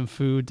ordered some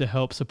food to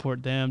help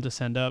support them to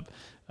send up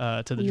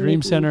to the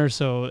Dream Center.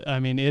 So, I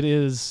mean,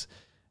 it's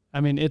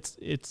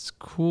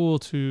cool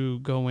to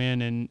go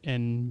in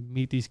and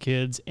meet these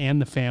kids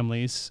and the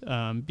families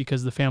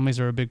because the families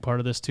are a big part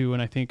of this too.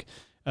 And I think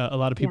a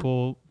lot of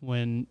people,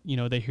 when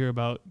they hear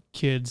about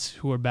kids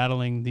who are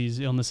battling these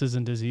illnesses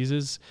and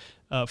diseases,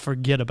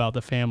 forget about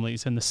the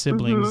families and the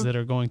siblings that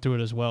are going through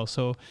it as well.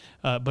 So,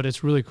 but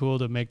it's really cool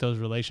to make those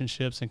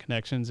relationships and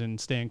connections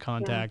and stay in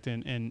contact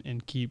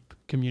and keep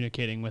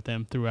communicating with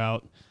them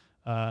throughout,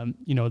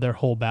 their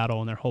whole battle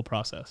and their whole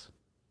process.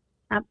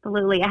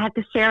 Absolutely. I have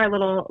to share a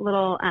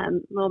little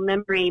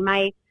memory.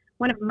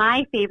 One of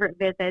my favorite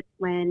visits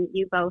when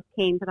you both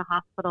came to the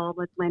hospital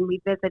was when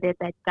we visited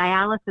the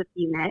dialysis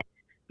unit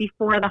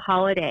before the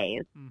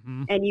holidays,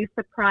 and you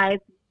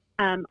surprised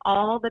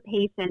all the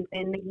patients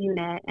in the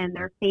unit and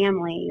their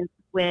families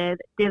with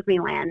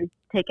Disneyland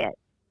tickets.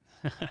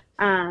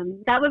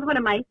 That was one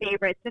of my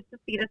favorites, just to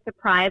see the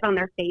surprise on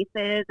their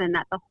faces and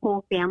that the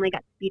whole family got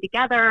to be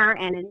together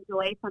and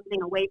enjoy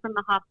something away from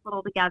the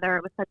hospital together.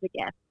 It was such a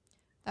gift.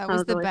 That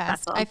was the really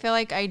best. special. I feel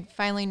like I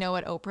finally know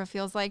what Oprah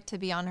feels like to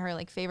be on her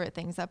like favorite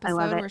things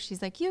episode where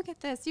she's like, you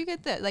get this, you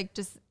get that. Like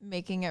just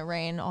making it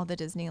rain. All the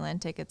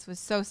Disneyland tickets was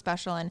so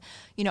special. And,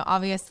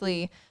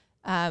 obviously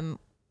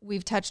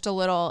we've touched a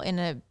little in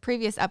a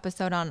previous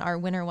episode on our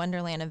Winter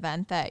Wonderland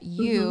event that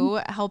you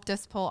helped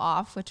us pull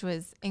off, which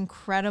was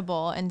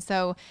incredible. And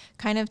so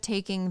kind of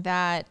taking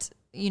that,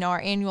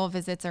 our annual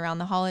visits around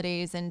the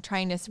holidays and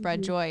trying to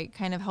spread joy,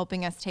 kind of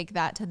helping us take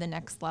that to the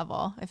next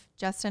level. If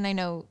Justin, I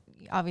know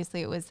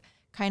obviously it was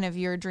kind of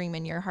your dream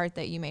in your heart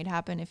that you made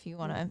happen. If you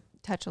want to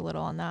touch a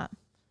little on that.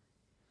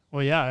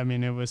 Well, yeah, I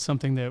mean, it was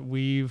something that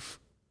we've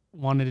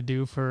wanted to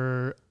do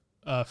for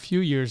a few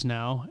years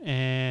now.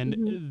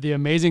 And the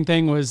amazing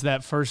thing was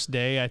that first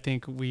day, I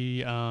think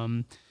we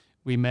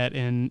met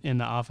in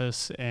the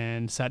office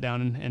and sat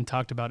down and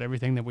talked about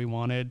everything that we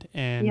wanted.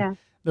 And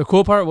the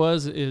cool part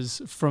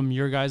is from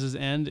your guys'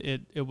 end,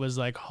 it was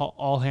like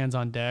all hands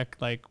on deck,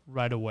 like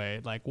right away.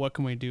 Like, what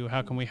can we do?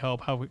 How can we help?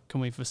 How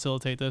can we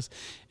facilitate this?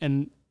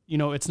 And,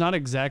 it's not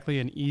exactly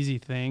an easy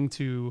thing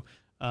to,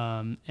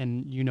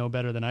 and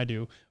better than I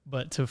do,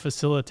 but to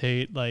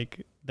facilitate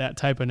like that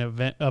type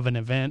of an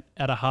event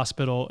at a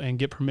hospital and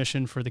get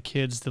permission for the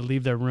kids to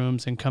leave their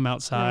rooms and come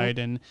outside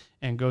and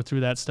go through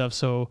that stuff.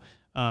 So,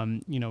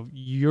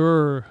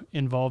 your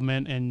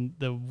involvement and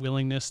the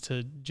willingness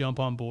to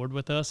jump on board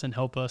with us and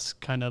help us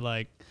kind of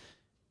like,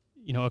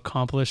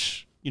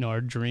 accomplish,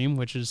 our dream,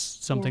 which is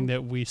something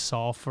that we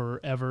saw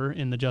forever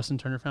in the Justin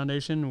Turner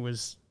Foundation,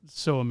 was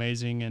so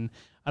amazing. And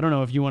I don't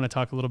know if you want to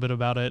talk a little bit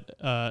about it.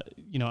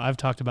 I've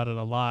talked about it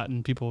a lot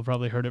and people have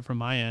probably heard it from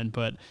my end,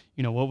 but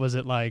what was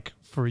it like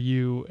for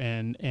you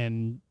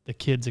and the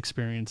kids'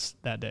 experience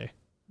that day?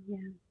 Yeah.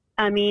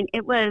 I mean,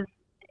 it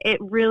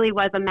really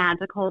was a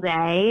magical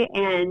day.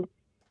 And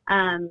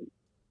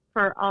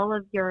for all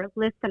of your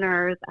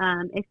listeners,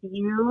 if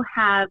you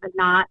have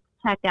not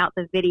checked out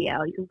the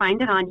video, you can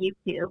find it on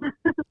YouTube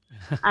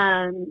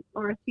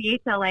or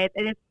CHLA.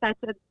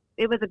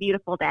 It was a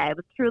beautiful day. It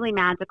was truly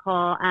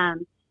magical.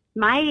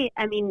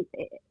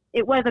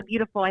 It was a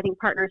beautiful, I think,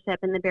 partnership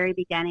in the very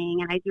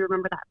beginning. And I do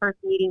remember that first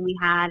meeting we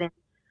had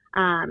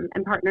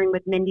and partnering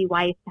with Mindy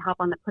Weiss to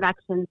help on the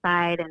production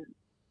side.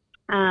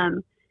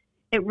 And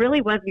it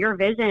really was your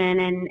vision,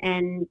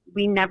 and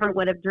we never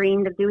would have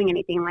dreamed of doing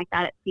anything like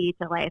that at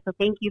CHLA. So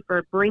thank you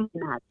for bringing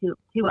that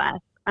to us.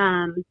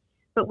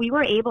 But we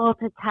were able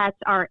to touch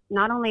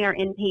not only our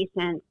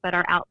inpatients, but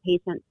our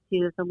outpatients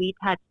too. So we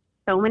touched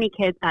so many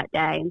kids that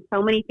day and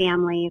so many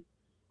families.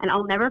 And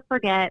I'll never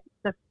forget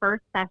the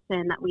first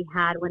session that we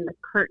had when the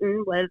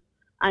curtain was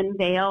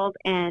unveiled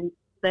and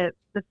the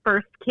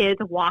first kids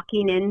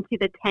walking into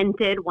the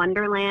tented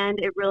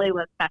Wonderland. It really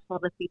was special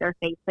to see their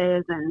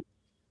faces and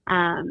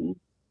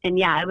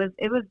yeah,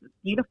 it was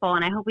beautiful,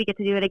 and I hope we get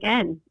to do it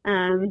again.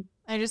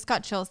 I I just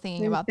got chills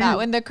thinking Me about too. that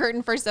when the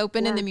curtain first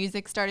opened and Yeah. the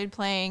music started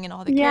playing and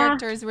all the Yeah.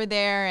 characters were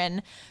there,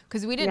 and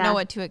because we didn't know Yeah.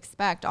 what to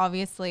expect.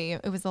 Obviously,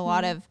 it was a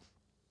lot of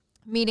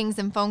meetings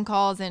and phone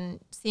calls and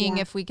seeing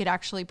Yeah. if we could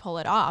actually pull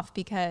it off,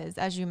 because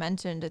as you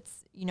mentioned,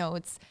 it's, you know,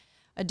 it's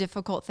a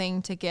difficult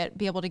thing to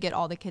be able to get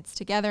all the kids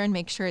together and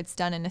make sure it's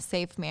done in a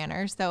safe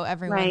manner so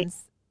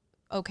everyone's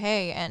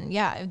okay. And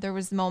yeah, there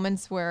was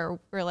moments where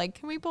we're like,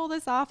 can we pull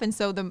this off? And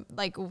so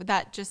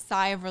that just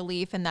sigh of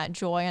relief and that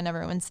joy on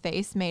everyone's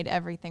face made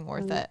everything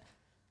worth it.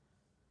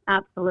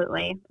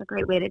 Absolutely. It's a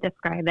great way to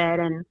describe it.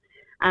 And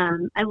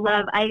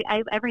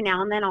I every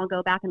now and then I'll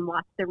go back and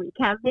watch the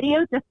recap video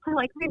just to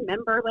like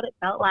remember what it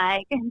felt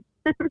like.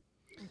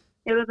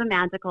 It was a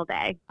magical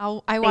day.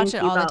 I watch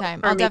it all the time.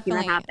 I'll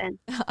definitely happen.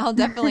 I'll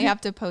definitely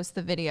have to post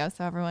the video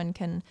so everyone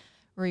can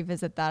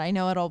revisit that. I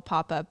know it'll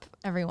pop up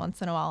every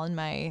once in a while on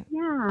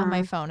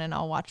my phone, and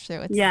I'll watch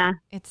through.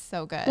 It's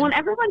so good. Well, and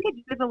everyone could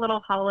use a little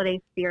holiday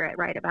spirit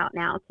right about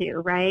now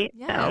too, right?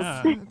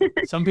 Yes. Yeah.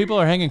 Some people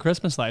are hanging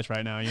Christmas lights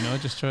right now, you know,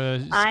 just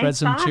to spread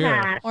some cheer.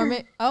 That. Or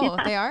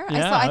they are.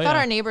 Yeah, I thought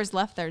our neighbors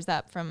left theirs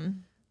up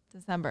from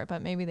December,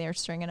 but maybe they're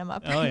stringing them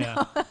up. Oh,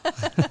 yeah.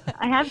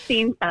 I have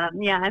seen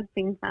some. Yeah, I've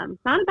seen some.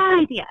 Not a bad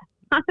idea.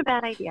 Not a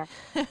bad idea.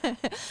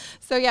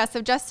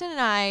 So Justin and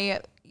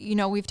I, you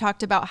know, we've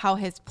talked about how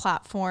his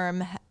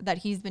platform that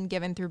he's been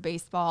given through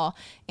baseball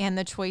and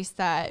the choice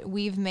that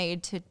we've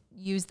made to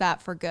use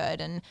that for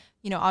good. And,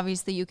 you know,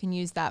 obviously you can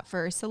use that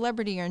for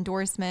celebrity or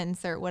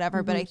endorsements or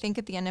whatever. But I think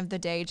at the end of the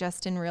day,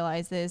 Justin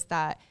realizes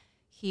that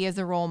he is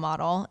a role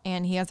model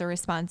and he has a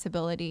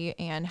responsibility,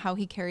 and how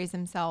he carries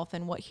himself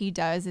and what he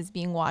does is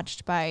being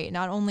watched by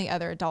not only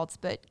other adults,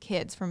 but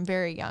kids from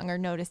very young are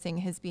noticing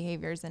his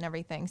behaviors and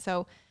everything.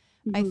 So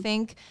I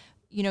think,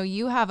 you know,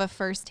 you have a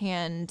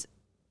firsthand,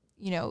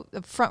 you know,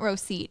 a front row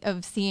seat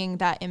of seeing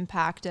that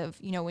impact of,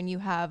 you know, when you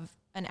have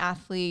an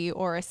athlete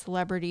or a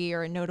celebrity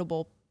or a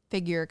notable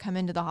figure come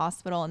into the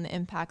hospital and the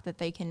impact that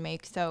they can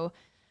make. So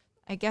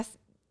I guess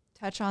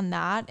touch on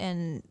that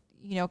and,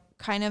 you know,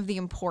 kind of the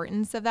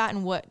importance of that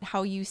and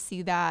how you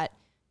see that,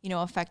 you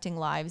know, affecting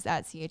lives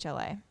at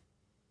CHLA.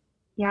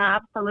 Yeah,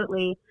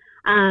 absolutely.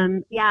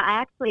 I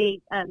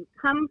actually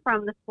come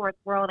from the sports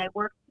world. I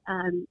worked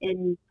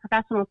in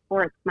professional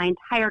sports my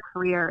entire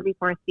career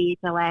before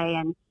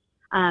CHLA,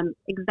 and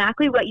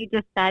exactly what you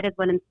just said is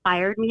what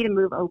inspired me to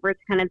move over to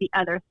kind of the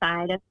other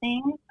side of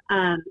things.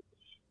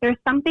 There's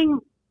something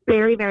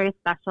very, very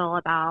special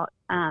about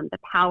the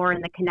power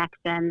and the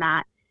connection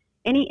that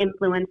any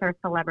influencer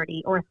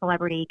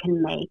celebrity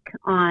can make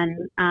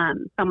on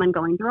someone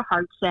going through a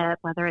hardship,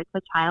 whether it's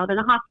a child in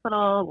a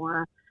hospital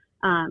or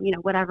you know,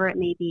 whatever it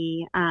may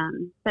be.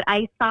 But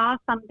I saw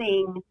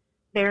something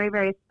very,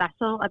 very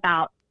special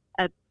about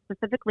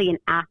specifically an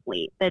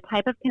athlete, the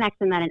type of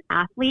connection that an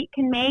athlete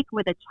can make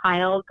with a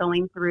child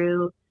going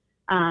through,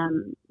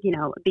 you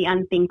know, the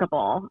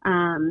unthinkable,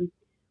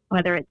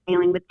 whether it's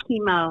dealing with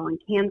chemo and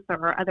cancer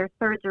or other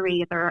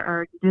surgeries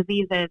or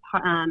diseases,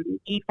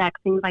 defects,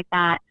 things like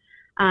that.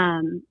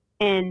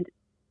 And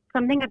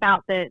something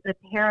about the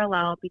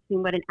parallel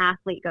between what an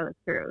athlete goes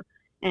through.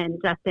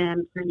 And Justin,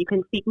 I'm sure you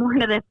can speak more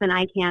to this than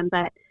I can,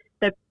 but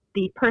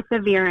the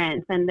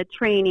perseverance and the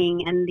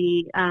training and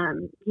the,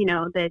 you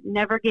know, the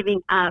never giving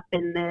up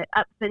and the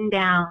ups and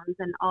downs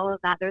and all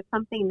of that, there's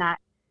something that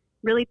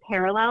really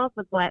parallels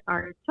with what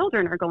our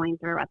children are going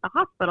through at the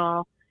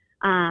hospital.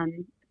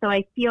 So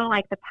I feel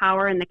like the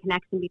power and the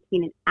connection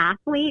between an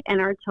athlete and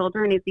our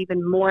children is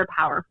even more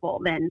powerful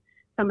than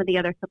some of the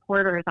other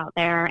supporters out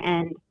there.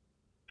 And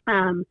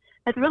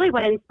that's really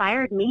what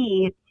inspired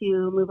me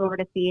to move over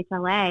to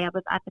CHLA. I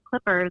was at the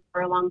Clippers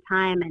for a long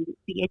time, and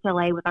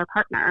CHLA was our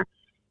partner.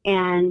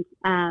 And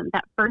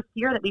that first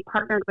year that we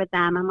partnered with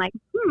them, I'm like,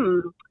 I'm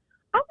going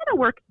to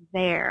work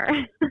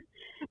there.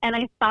 And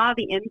I saw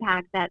the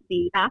impact that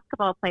the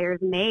basketball players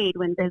made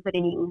when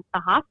visiting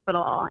the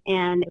hospital.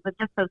 And it was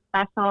just so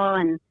special.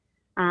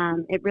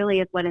 And it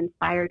really is what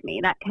inspired me,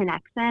 that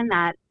connection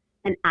that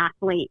an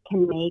athlete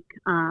can make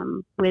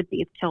with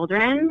these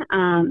children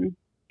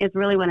is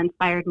really what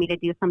inspired me to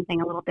do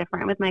something a little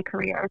different with my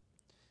career.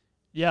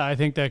 Yeah, I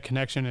think that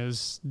connection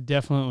is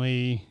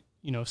definitely,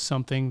 you know,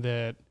 something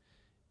that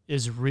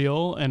is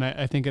real. And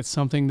I think it's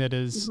something that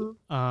is,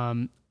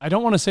 I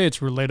don't want to say it's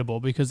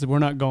relatable because we're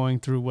not going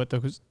through what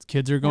those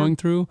kids are going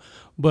through.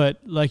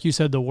 But like you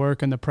said, the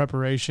work and the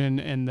preparation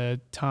and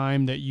the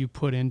time that you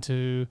put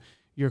into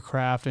your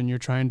craft, and you're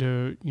trying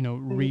to, you know,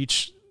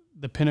 reach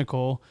the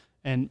pinnacle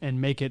and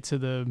make it to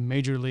the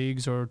major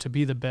leagues or to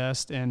be the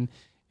best. And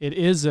it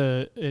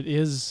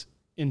is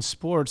in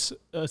sports,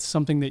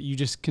 something that you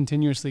just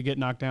continuously get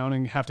knocked down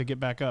and have to get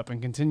back up,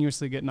 and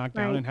continuously get knocked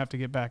down and have to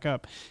get back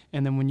up.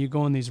 And then when you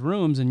go in these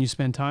rooms and you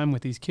spend time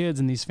with these kids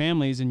and these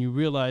families, and you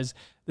realize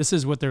this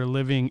is what they're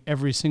living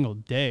every single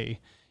day,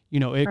 you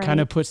know, it kind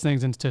of puts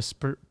things into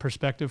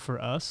perspective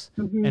for us.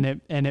 And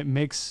it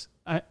makes,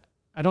 I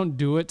don't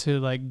do it to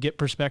like get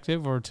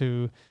perspective or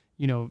to,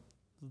 you know,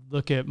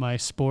 look at my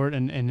sport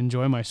and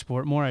enjoy my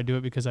sport more. I do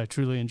it because I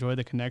truly enjoy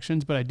the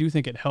connections, but I do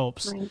think it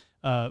helps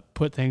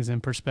put things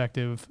in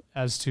perspective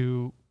as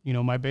to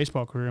my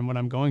baseball career and what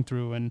I'm going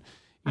through, and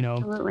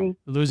Absolutely.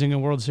 losing a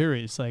World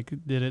Series, like,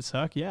 did it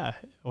suck? Yeah.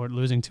 Or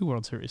losing 2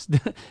 World Series.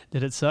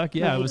 Did it suck?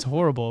 Yeah, it was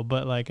horrible.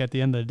 But like at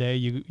the end of the day,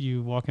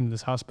 you walk into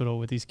this hospital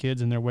with these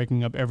kids and they're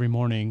waking up every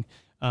morning,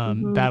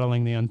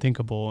 battling the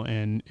unthinkable,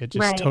 and it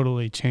just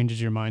totally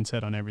changes your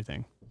mindset on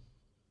everything.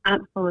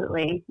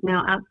 Absolutely.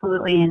 No,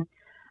 absolutely.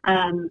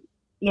 And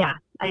yeah,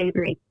 I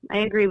agree. I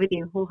agree with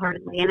you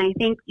wholeheartedly. And I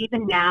think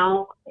even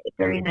now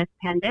during this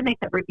pandemic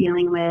that we're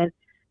dealing with,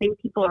 I think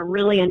people are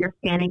really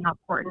understanding how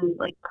important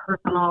like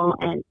personal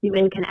and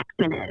human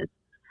connection is.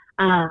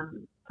 So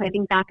I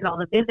think back at all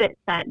the visits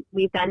that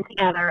we've done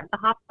together at the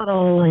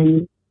hospital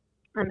and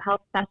how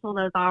special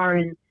those are,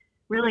 and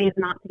really is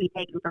not to be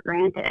taken for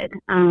granted,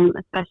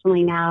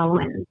 especially now.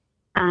 And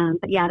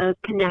but yeah, those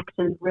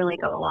connections really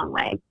go a long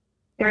way.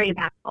 Very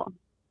impactful.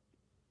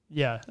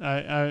 Yeah,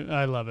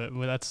 I love it.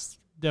 Well, that's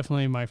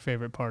definitely my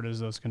favorite part,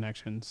 is those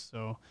connections.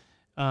 So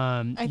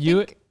I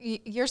think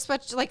you're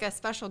such like a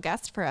special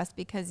guest for us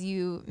because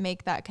you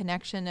make that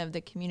connection of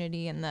the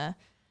community and the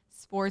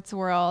sports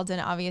world.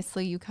 And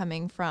obviously you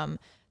coming from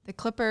the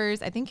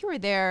Clippers, I think you were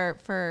there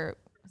for,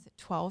 was it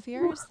 12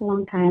 years? A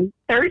long time.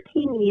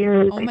 13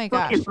 years. Oh my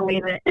gosh. I can't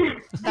believe it.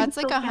 That's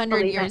like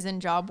 100 years in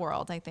job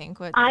world, I think.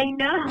 I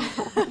know.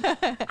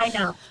 I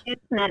know.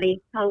 It's nutty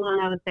how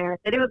long I was there.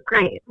 But it was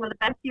great. It was one of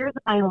the best years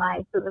of my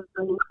life. It was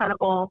an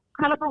incredible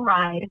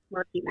ride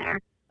working there.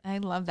 I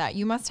love that.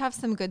 You must have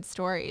some good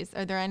stories.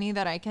 Are there any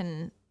that I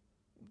can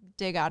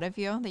dig out of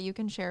you that you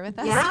can share with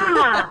us? Yeah,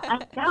 I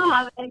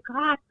know.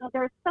 Gosh,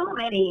 there's so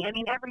many. I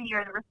mean, every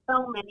year there were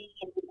so many.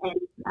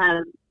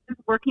 And just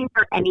working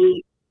for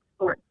any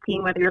sports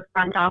team, whether you're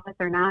front office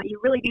or not, you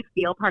really do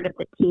feel part of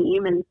the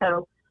team. And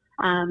so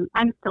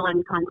I'm still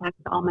in contact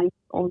with all my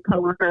old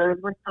coworkers.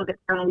 We're still good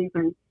friends.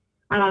 And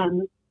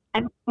I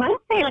want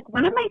to say, like,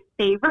 one of my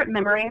favorite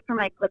memories from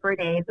my Clipper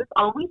days, this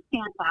always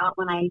stands out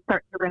when I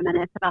start to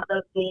reminisce about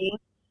those days.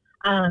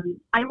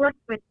 I worked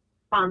with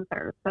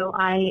sponsors, so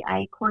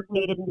I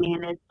coordinated and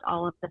managed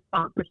all of the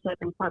sponsorship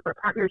and corporate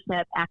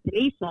partnership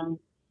activations,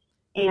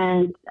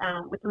 and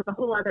which was a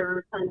whole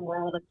other fun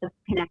world of just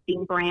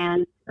connecting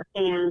brands, the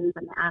fans,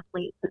 and the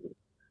athletes, and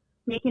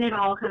making it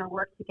all kind of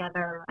work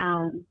together.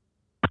 One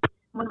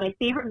of my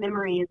favorite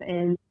memories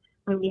is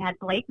when we had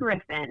Blake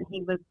Griffin.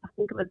 He was, I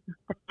think it was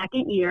the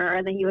second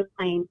year that he was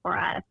playing for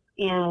us,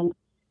 and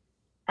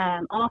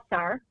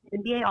All-Star,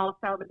 NBA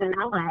All-Star was in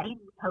LA. We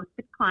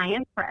hosted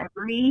clients for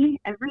every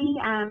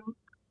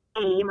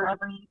game or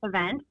every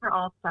event for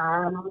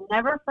All-Star, and I'll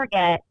never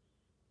forget,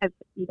 as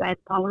you guys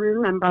probably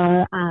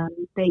remember,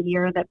 the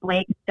year that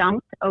Blake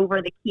dunked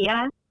over the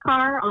Kia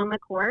car on the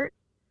court.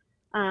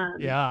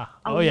 Yeah.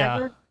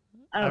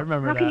 I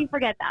remember that. How can you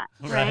forget that,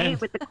 right?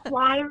 With the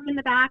choir in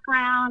the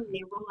background, and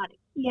they roll out of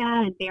Kia,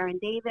 and Baron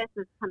Davis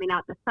is coming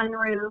out the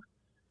sunroof.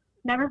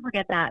 Never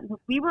forget that.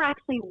 We were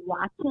actually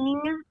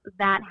watching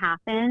that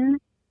happen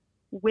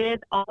with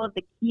all of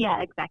the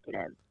Kia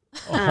executives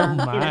in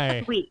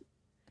a suite.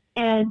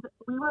 And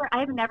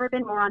I've never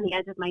been more on the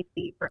edge of my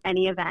seat for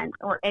any event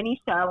or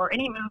any show or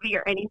any movie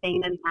or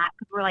anything than that.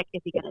 Because we're like,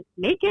 is he going to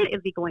make it?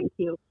 Is he going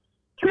to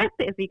trip?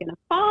 Is he going to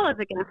fall? Is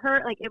it going to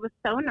hurt? Like, it was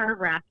so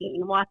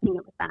nerve-wracking watching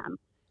it with them.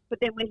 But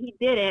then when he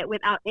did it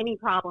without any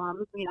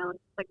problems, just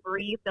like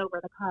breezed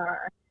over the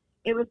car,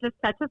 it was just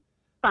such a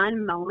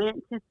fun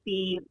moment to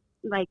see,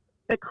 like,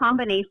 the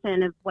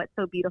combination of what's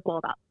so beautiful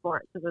about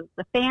sports. It was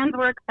the fans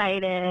were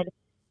excited,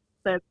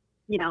 the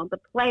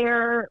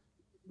player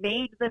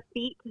made the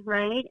feat,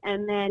 right?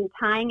 And then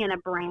tying in a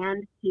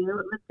brand too.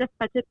 It was just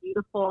such a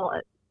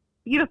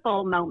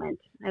beautiful moment.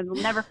 I will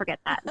never forget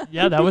that.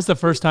 Yeah, that was the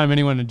first time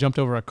anyone had jumped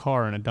over a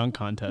car in a dunk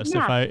contest,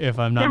 if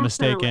I'm not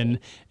mistaken.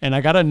 And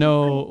I gotta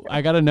know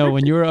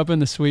when you were up in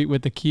the suite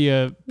with the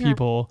Kia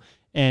people,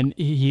 and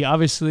he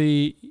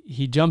obviously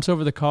jumps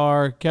over the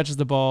car, catches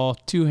the ball,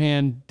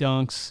 2-hand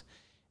dunks,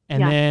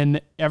 and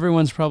then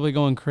everyone's probably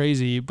going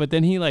crazy. But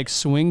then he like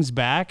swings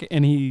back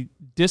and he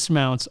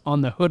dismounts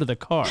on the hood of the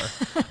car.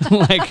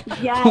 Like,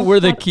 were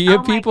the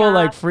Kia people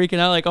like freaking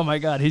out? Like, oh my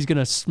God, he's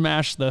gonna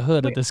smash the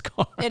hood of this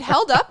car. It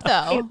held up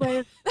though. It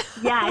did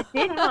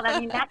hold. I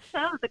mean, that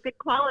shows a good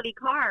quality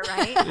car,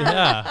 right?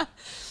 Yeah.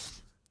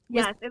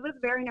 Yes, it was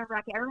very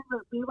nerve-wracking. I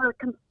remember we were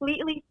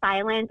completely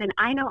silent, and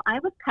I know I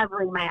was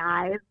covering my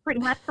eyes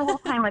pretty much the whole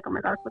time, like, oh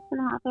my gosh, what's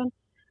going to happen?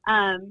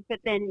 But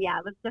then,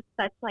 it was just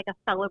such like a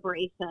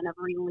celebration of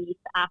relief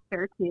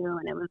after too,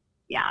 and it was,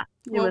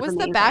 What was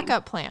the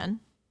backup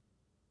plan?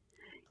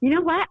 You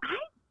know what?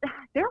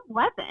 There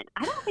wasn't.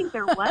 I don't think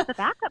there was a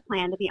backup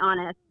plan, to be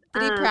honest.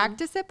 Did he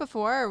practice it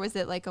before, or was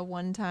it like a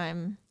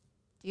one-time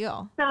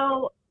deal?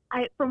 So,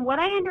 from what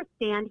I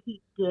understand,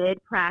 he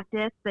did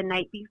practice the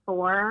night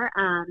before,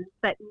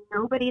 but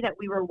nobody that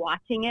we were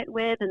watching it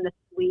with in the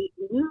suite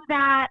knew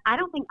that. I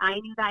don't think I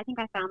knew that. I think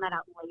I found that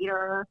out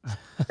later.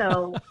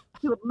 So,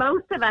 to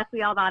most of us,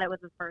 we all thought it was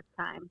his first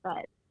time.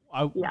 But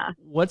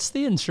What's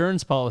the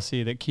insurance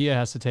policy that Kia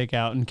has to take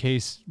out in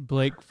case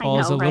Blake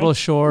falls know, a little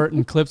short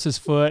and clips his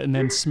foot and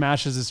then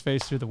smashes his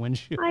face through the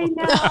windshield?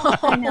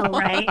 I know,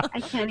 right? I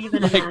can't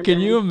even imagine. Can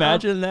you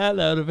imagine that?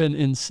 That would have been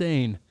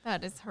insane.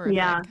 That is horrific.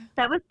 Yeah,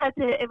 it was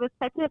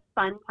such a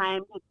fun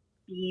time to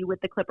be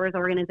with the Clippers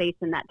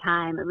organization that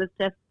time. It was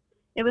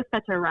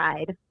such a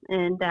ride,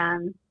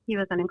 and he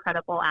was an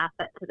incredible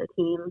asset to the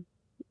team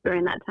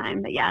during that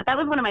time. But yeah, that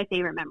was one of my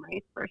favorite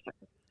memories for sure.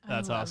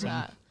 That's awesome.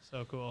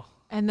 So cool.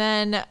 And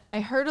then I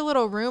heard a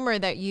little rumor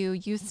that you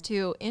used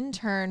to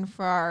intern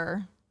for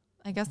our,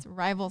 I guess,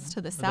 rivals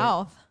to the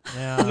south.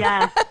 Yeah.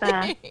 Yes,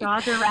 the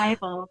Dodger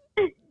rivals.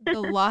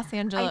 The Los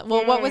Angeles.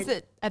 Well, what was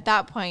it at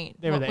that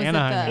point? They were what the was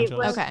Anaheim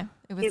Angels. Okay.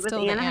 It was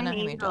still the Anaheim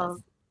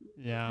Angels.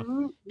 Yeah.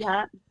 Mm-hmm.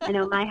 Yeah. I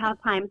know how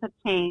times have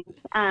changed.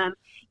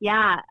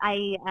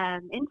 I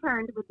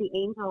interned with the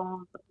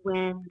Angels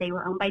when they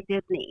were owned by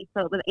Disney.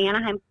 So it was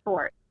Anaheim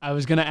Sports. I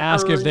was going to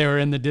ask if they were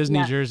in the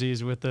Disney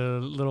jerseys with the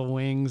little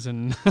wings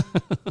and.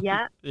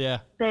 Yeah. Yeah.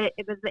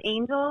 It was the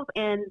Angels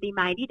and the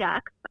Mighty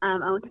Ducks,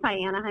 owned by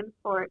Anaheim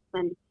Sports,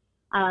 and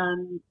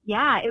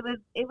it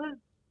was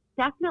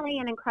definitely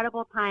an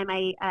incredible time.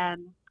 I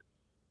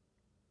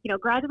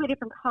graduated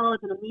from college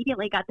and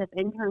immediately got this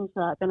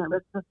internship, and it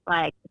was just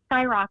like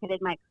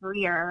skyrocketed my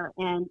career.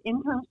 And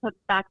internships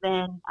back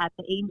then at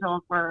the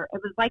Angels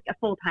it was like a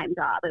full-time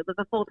job. It was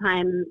a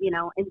full-time,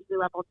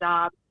 entry-level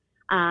job.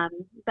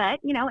 But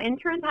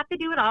interns have to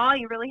do it all.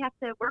 You really have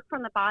to work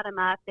from the bottom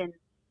up. And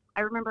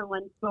I remember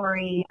one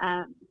story.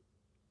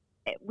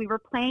 We were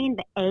playing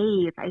the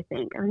A's, I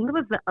think it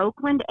was the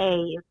Oakland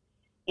A's,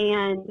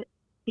 and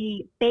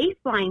the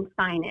baseline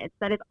signage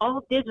that is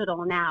all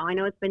digital now. I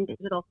know it's been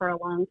digital for a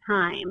long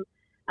time,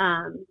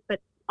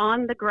 but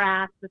on the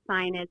grass, the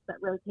signage that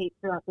rotates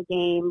throughout the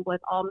game was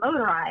all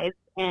motorized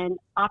and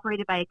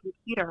operated by a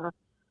computer.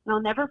 And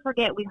I'll never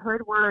forget, we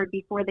heard word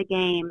before the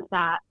game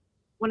that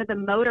one of the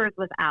motors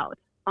was out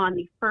on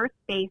the first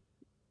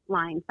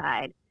baseline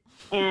side,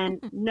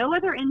 and no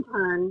other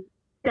intern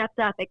stepped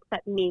up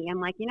except me. I'm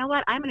like, you know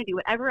what? I'm going to do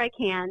whatever I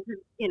can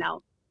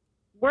to,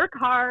 work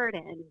hard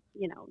and,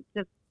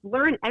 just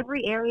learn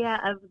every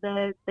area of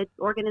the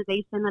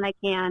organization that I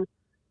can.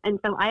 And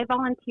so I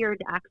volunteered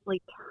to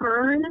actually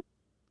turn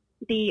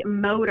the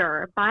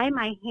motor by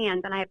my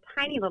hands, and I have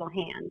tiny little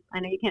hands.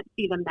 I know you can't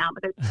see them now,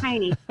 but they're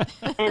tiny.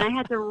 And I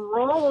had to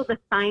roll the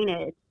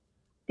signage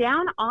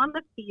down on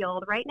the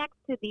field right next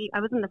to I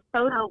was in the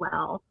photo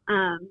well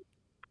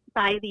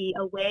by the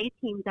away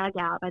team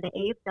dugout, by the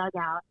A's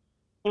dugout.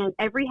 And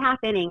every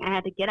half inning, I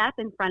had to get up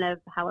in front of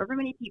however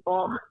many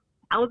people,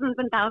 thousands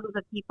and thousands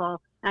of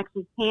people, and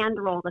actually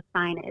hand roll the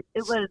signage.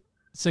 It was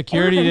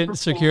security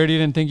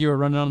didn't think you were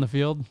running on the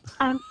field.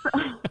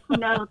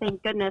 No,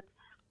 thank goodness.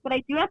 But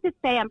I do have to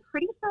say, I'm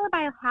pretty sure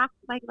by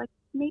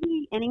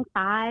maybe inning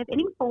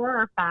 4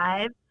 or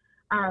 5,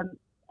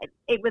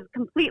 it was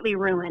completely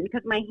ruined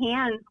because my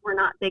hands were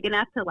not big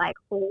enough to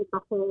hold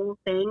the whole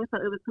thing.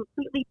 So it was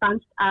completely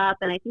bunched up,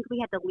 and I think we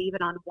had to leave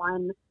it on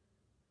one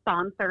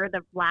sponsor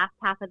the last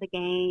half of the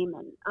game,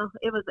 and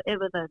it was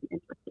an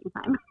interesting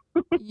time.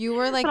 You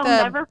were like I'll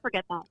never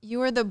forget that. You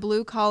were the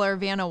blue collar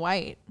Vanna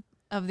White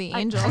of the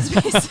Angels,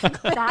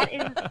 basically.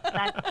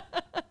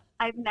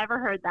 I've never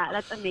heard that.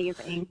 That's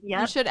amazing. Yep.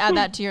 You should add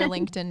that to your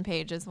LinkedIn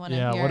page as one of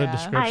your. Yeah, what a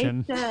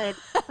description.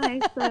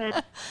 I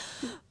should.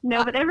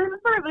 No, but I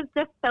remember it was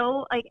just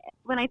so,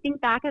 when I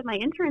think back at my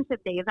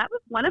internship days, that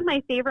was one of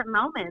my favorite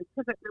moments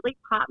because it really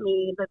taught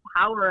me the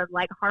power of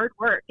hard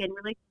work and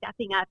really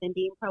stepping up and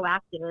being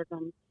proactive.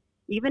 And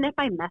even if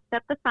I messed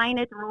up the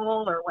signage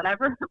rule or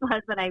whatever it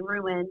was that I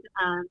ruined,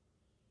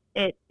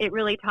 it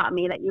really taught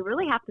me that you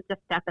really have to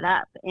just step it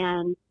up.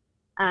 And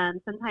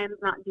sometimes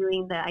not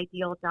doing the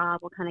ideal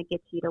job will kind of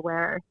get you to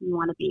where you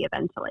want to be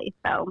eventually.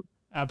 So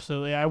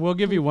absolutely. I will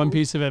give you one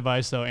piece of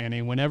advice though,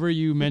 Annie. Whenever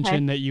you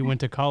mention that you went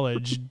to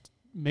college,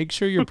 make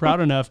sure you're proud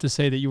enough to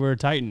say that you were a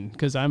Titan,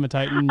 because I'm a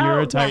Titan,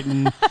 you're a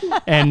Titan,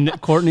 and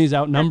Courtney's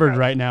outnumbered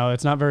right now.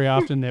 It's not very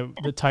often that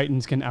the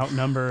Titans can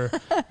outnumber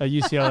a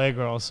UCLA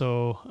girl.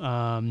 So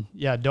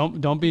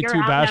don't be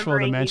too bashful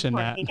to mention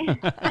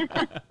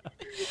that.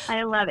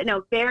 I love it.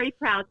 No, very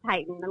proud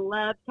Titan. I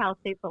love Cal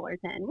State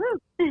Fullerton.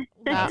 Woo!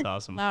 That's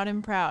awesome. Loud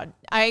and proud.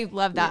 I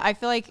love that. I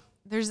feel like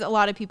there's a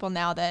lot of people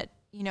now that,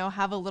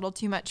 have a little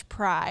too much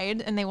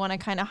pride and they want to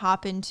kind of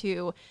hop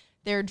into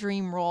their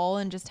dream role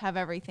and just have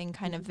everything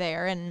kind of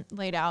there and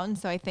laid out. And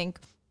so I think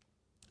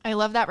I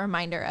love that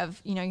reminder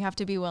of, you have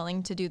to be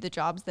willing to do the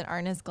jobs that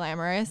aren't as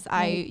glamorous.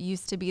 Right. I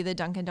used to be the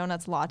Dunkin'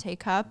 Donuts latte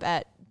cup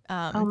at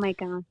oh my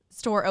gosh,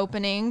 store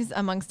openings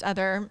amongst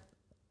other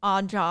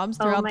odd jobs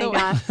throughout the week.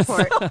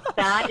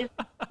 That is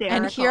hysterical.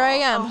 And here I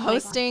am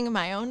hosting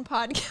my own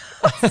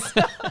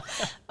podcast.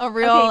 A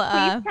real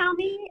please tell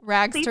me,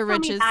 rags to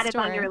riches that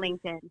story. Is on your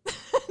LinkedIn.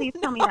 Please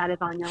tell me that is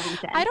on your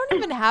LinkedIn. I don't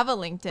even have a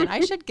LinkedIn. I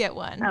should get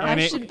one.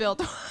 I should build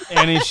one.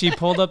 Annie, she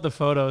pulled up the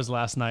photos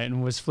last night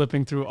and was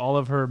flipping through all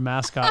of her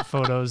mascot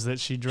photos that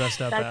she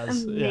dressed up That's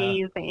as.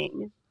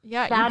 Amazing.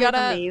 Yeah,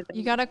 That is you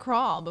amazing. gotta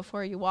crawl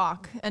before you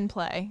walk and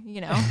play, you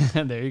know.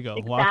 There you go.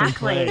 Walk and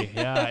play.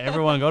 Exactly. Yeah,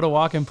 everyone go to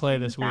walk and play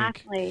this week.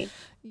 Exactly. I'm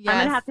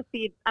Yes. gonna have to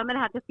see. I'm gonna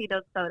have to see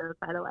those photos,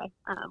 by the way.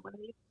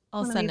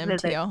 I'll one of send these them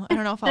to visits. you. I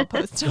don't know if I'll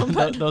post them,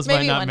 but Those might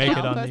maybe not one make day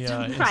it I'll on the post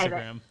them.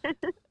 Private. Instagram.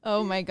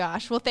 Oh my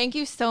gosh. Well, thank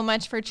you so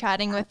much for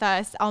chatting with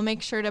us. I'll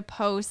make sure to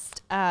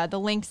post the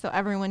link so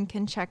everyone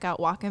can check out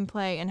Walk and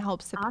Play and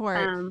help support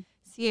Awesome.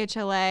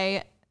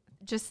 CHLA.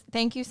 Just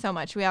thank you so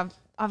much. We have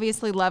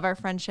obviously love our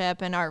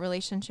friendship and our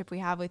relationship we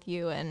have with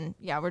you. And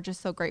yeah, we're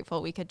just so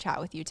grateful we could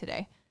chat with you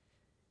today.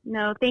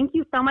 No, thank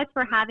you so much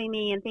for having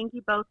me, and thank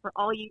you both for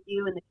all you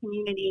do in the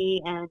community,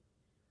 and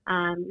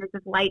you're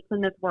just lights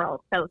in this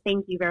world. So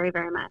thank you very,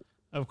 very much.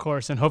 Of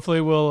course, and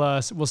hopefully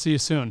we'll see you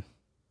soon.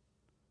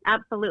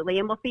 Absolutely,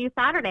 and we'll see you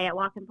Saturday at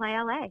Walk and Play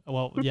LA.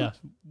 Well, yeah,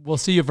 we'll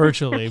see you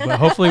virtually, but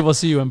hopefully we'll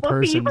see you in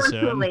We'll see you person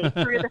soon. virtually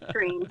through the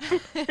screen.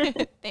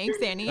 Thanks,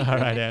 Annie. All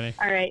right, Annie.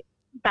 All right,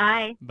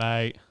 bye.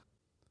 Bye.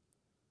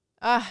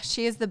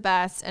 She is the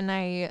best. And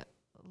I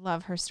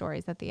love her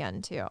stories at the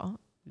end too. I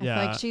feel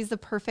like she's the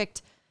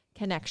perfect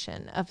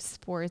connection of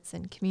sports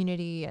and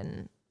community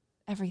and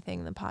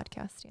everything the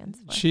podcast stands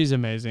for. She's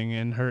amazing,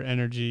 and her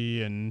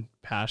energy and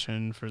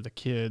passion for the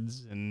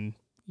kids and,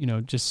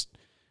 just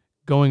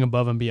going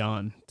above and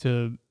beyond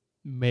to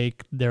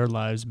make their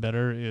lives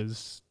better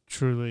is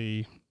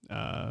truly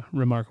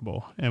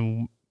remarkable.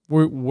 And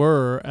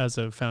we're, as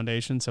a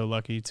foundation, so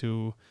lucky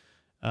to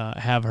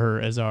have her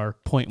as our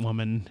point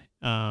woman,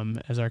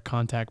 as our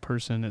contact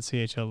person at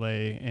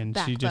CHLA. And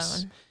Backbone. she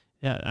just,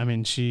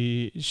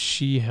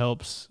 she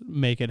helps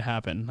make it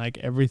happen. Like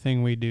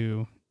everything we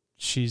do,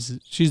 she's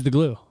the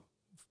glue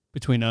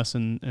between us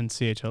and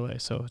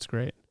CHLA. So it's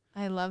great.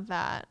 I love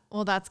that.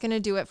 Well, that's going to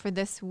do it for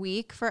this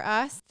week for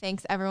us.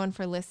 Thanks everyone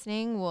for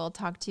listening. We'll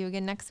talk to you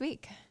again next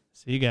week.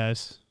 See you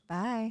guys.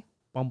 Bye.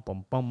 Bum,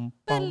 bum, bum,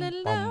 bum, bum,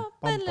 bum,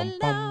 bum,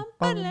 bum,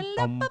 bum,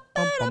 bum, bum,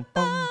 bum,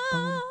 bum,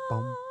 bum.